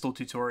the pistol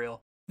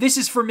tutorial. This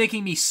is for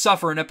making me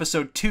suffer in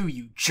episode 2,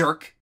 you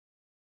jerk!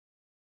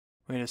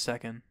 Wait a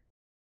second.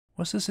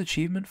 What's this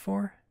achievement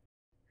for?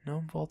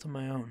 Gnome vault of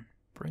my own.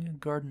 Bring a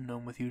garden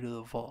gnome with you to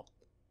the vault.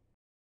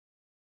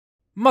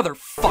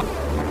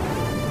 Motherfucker!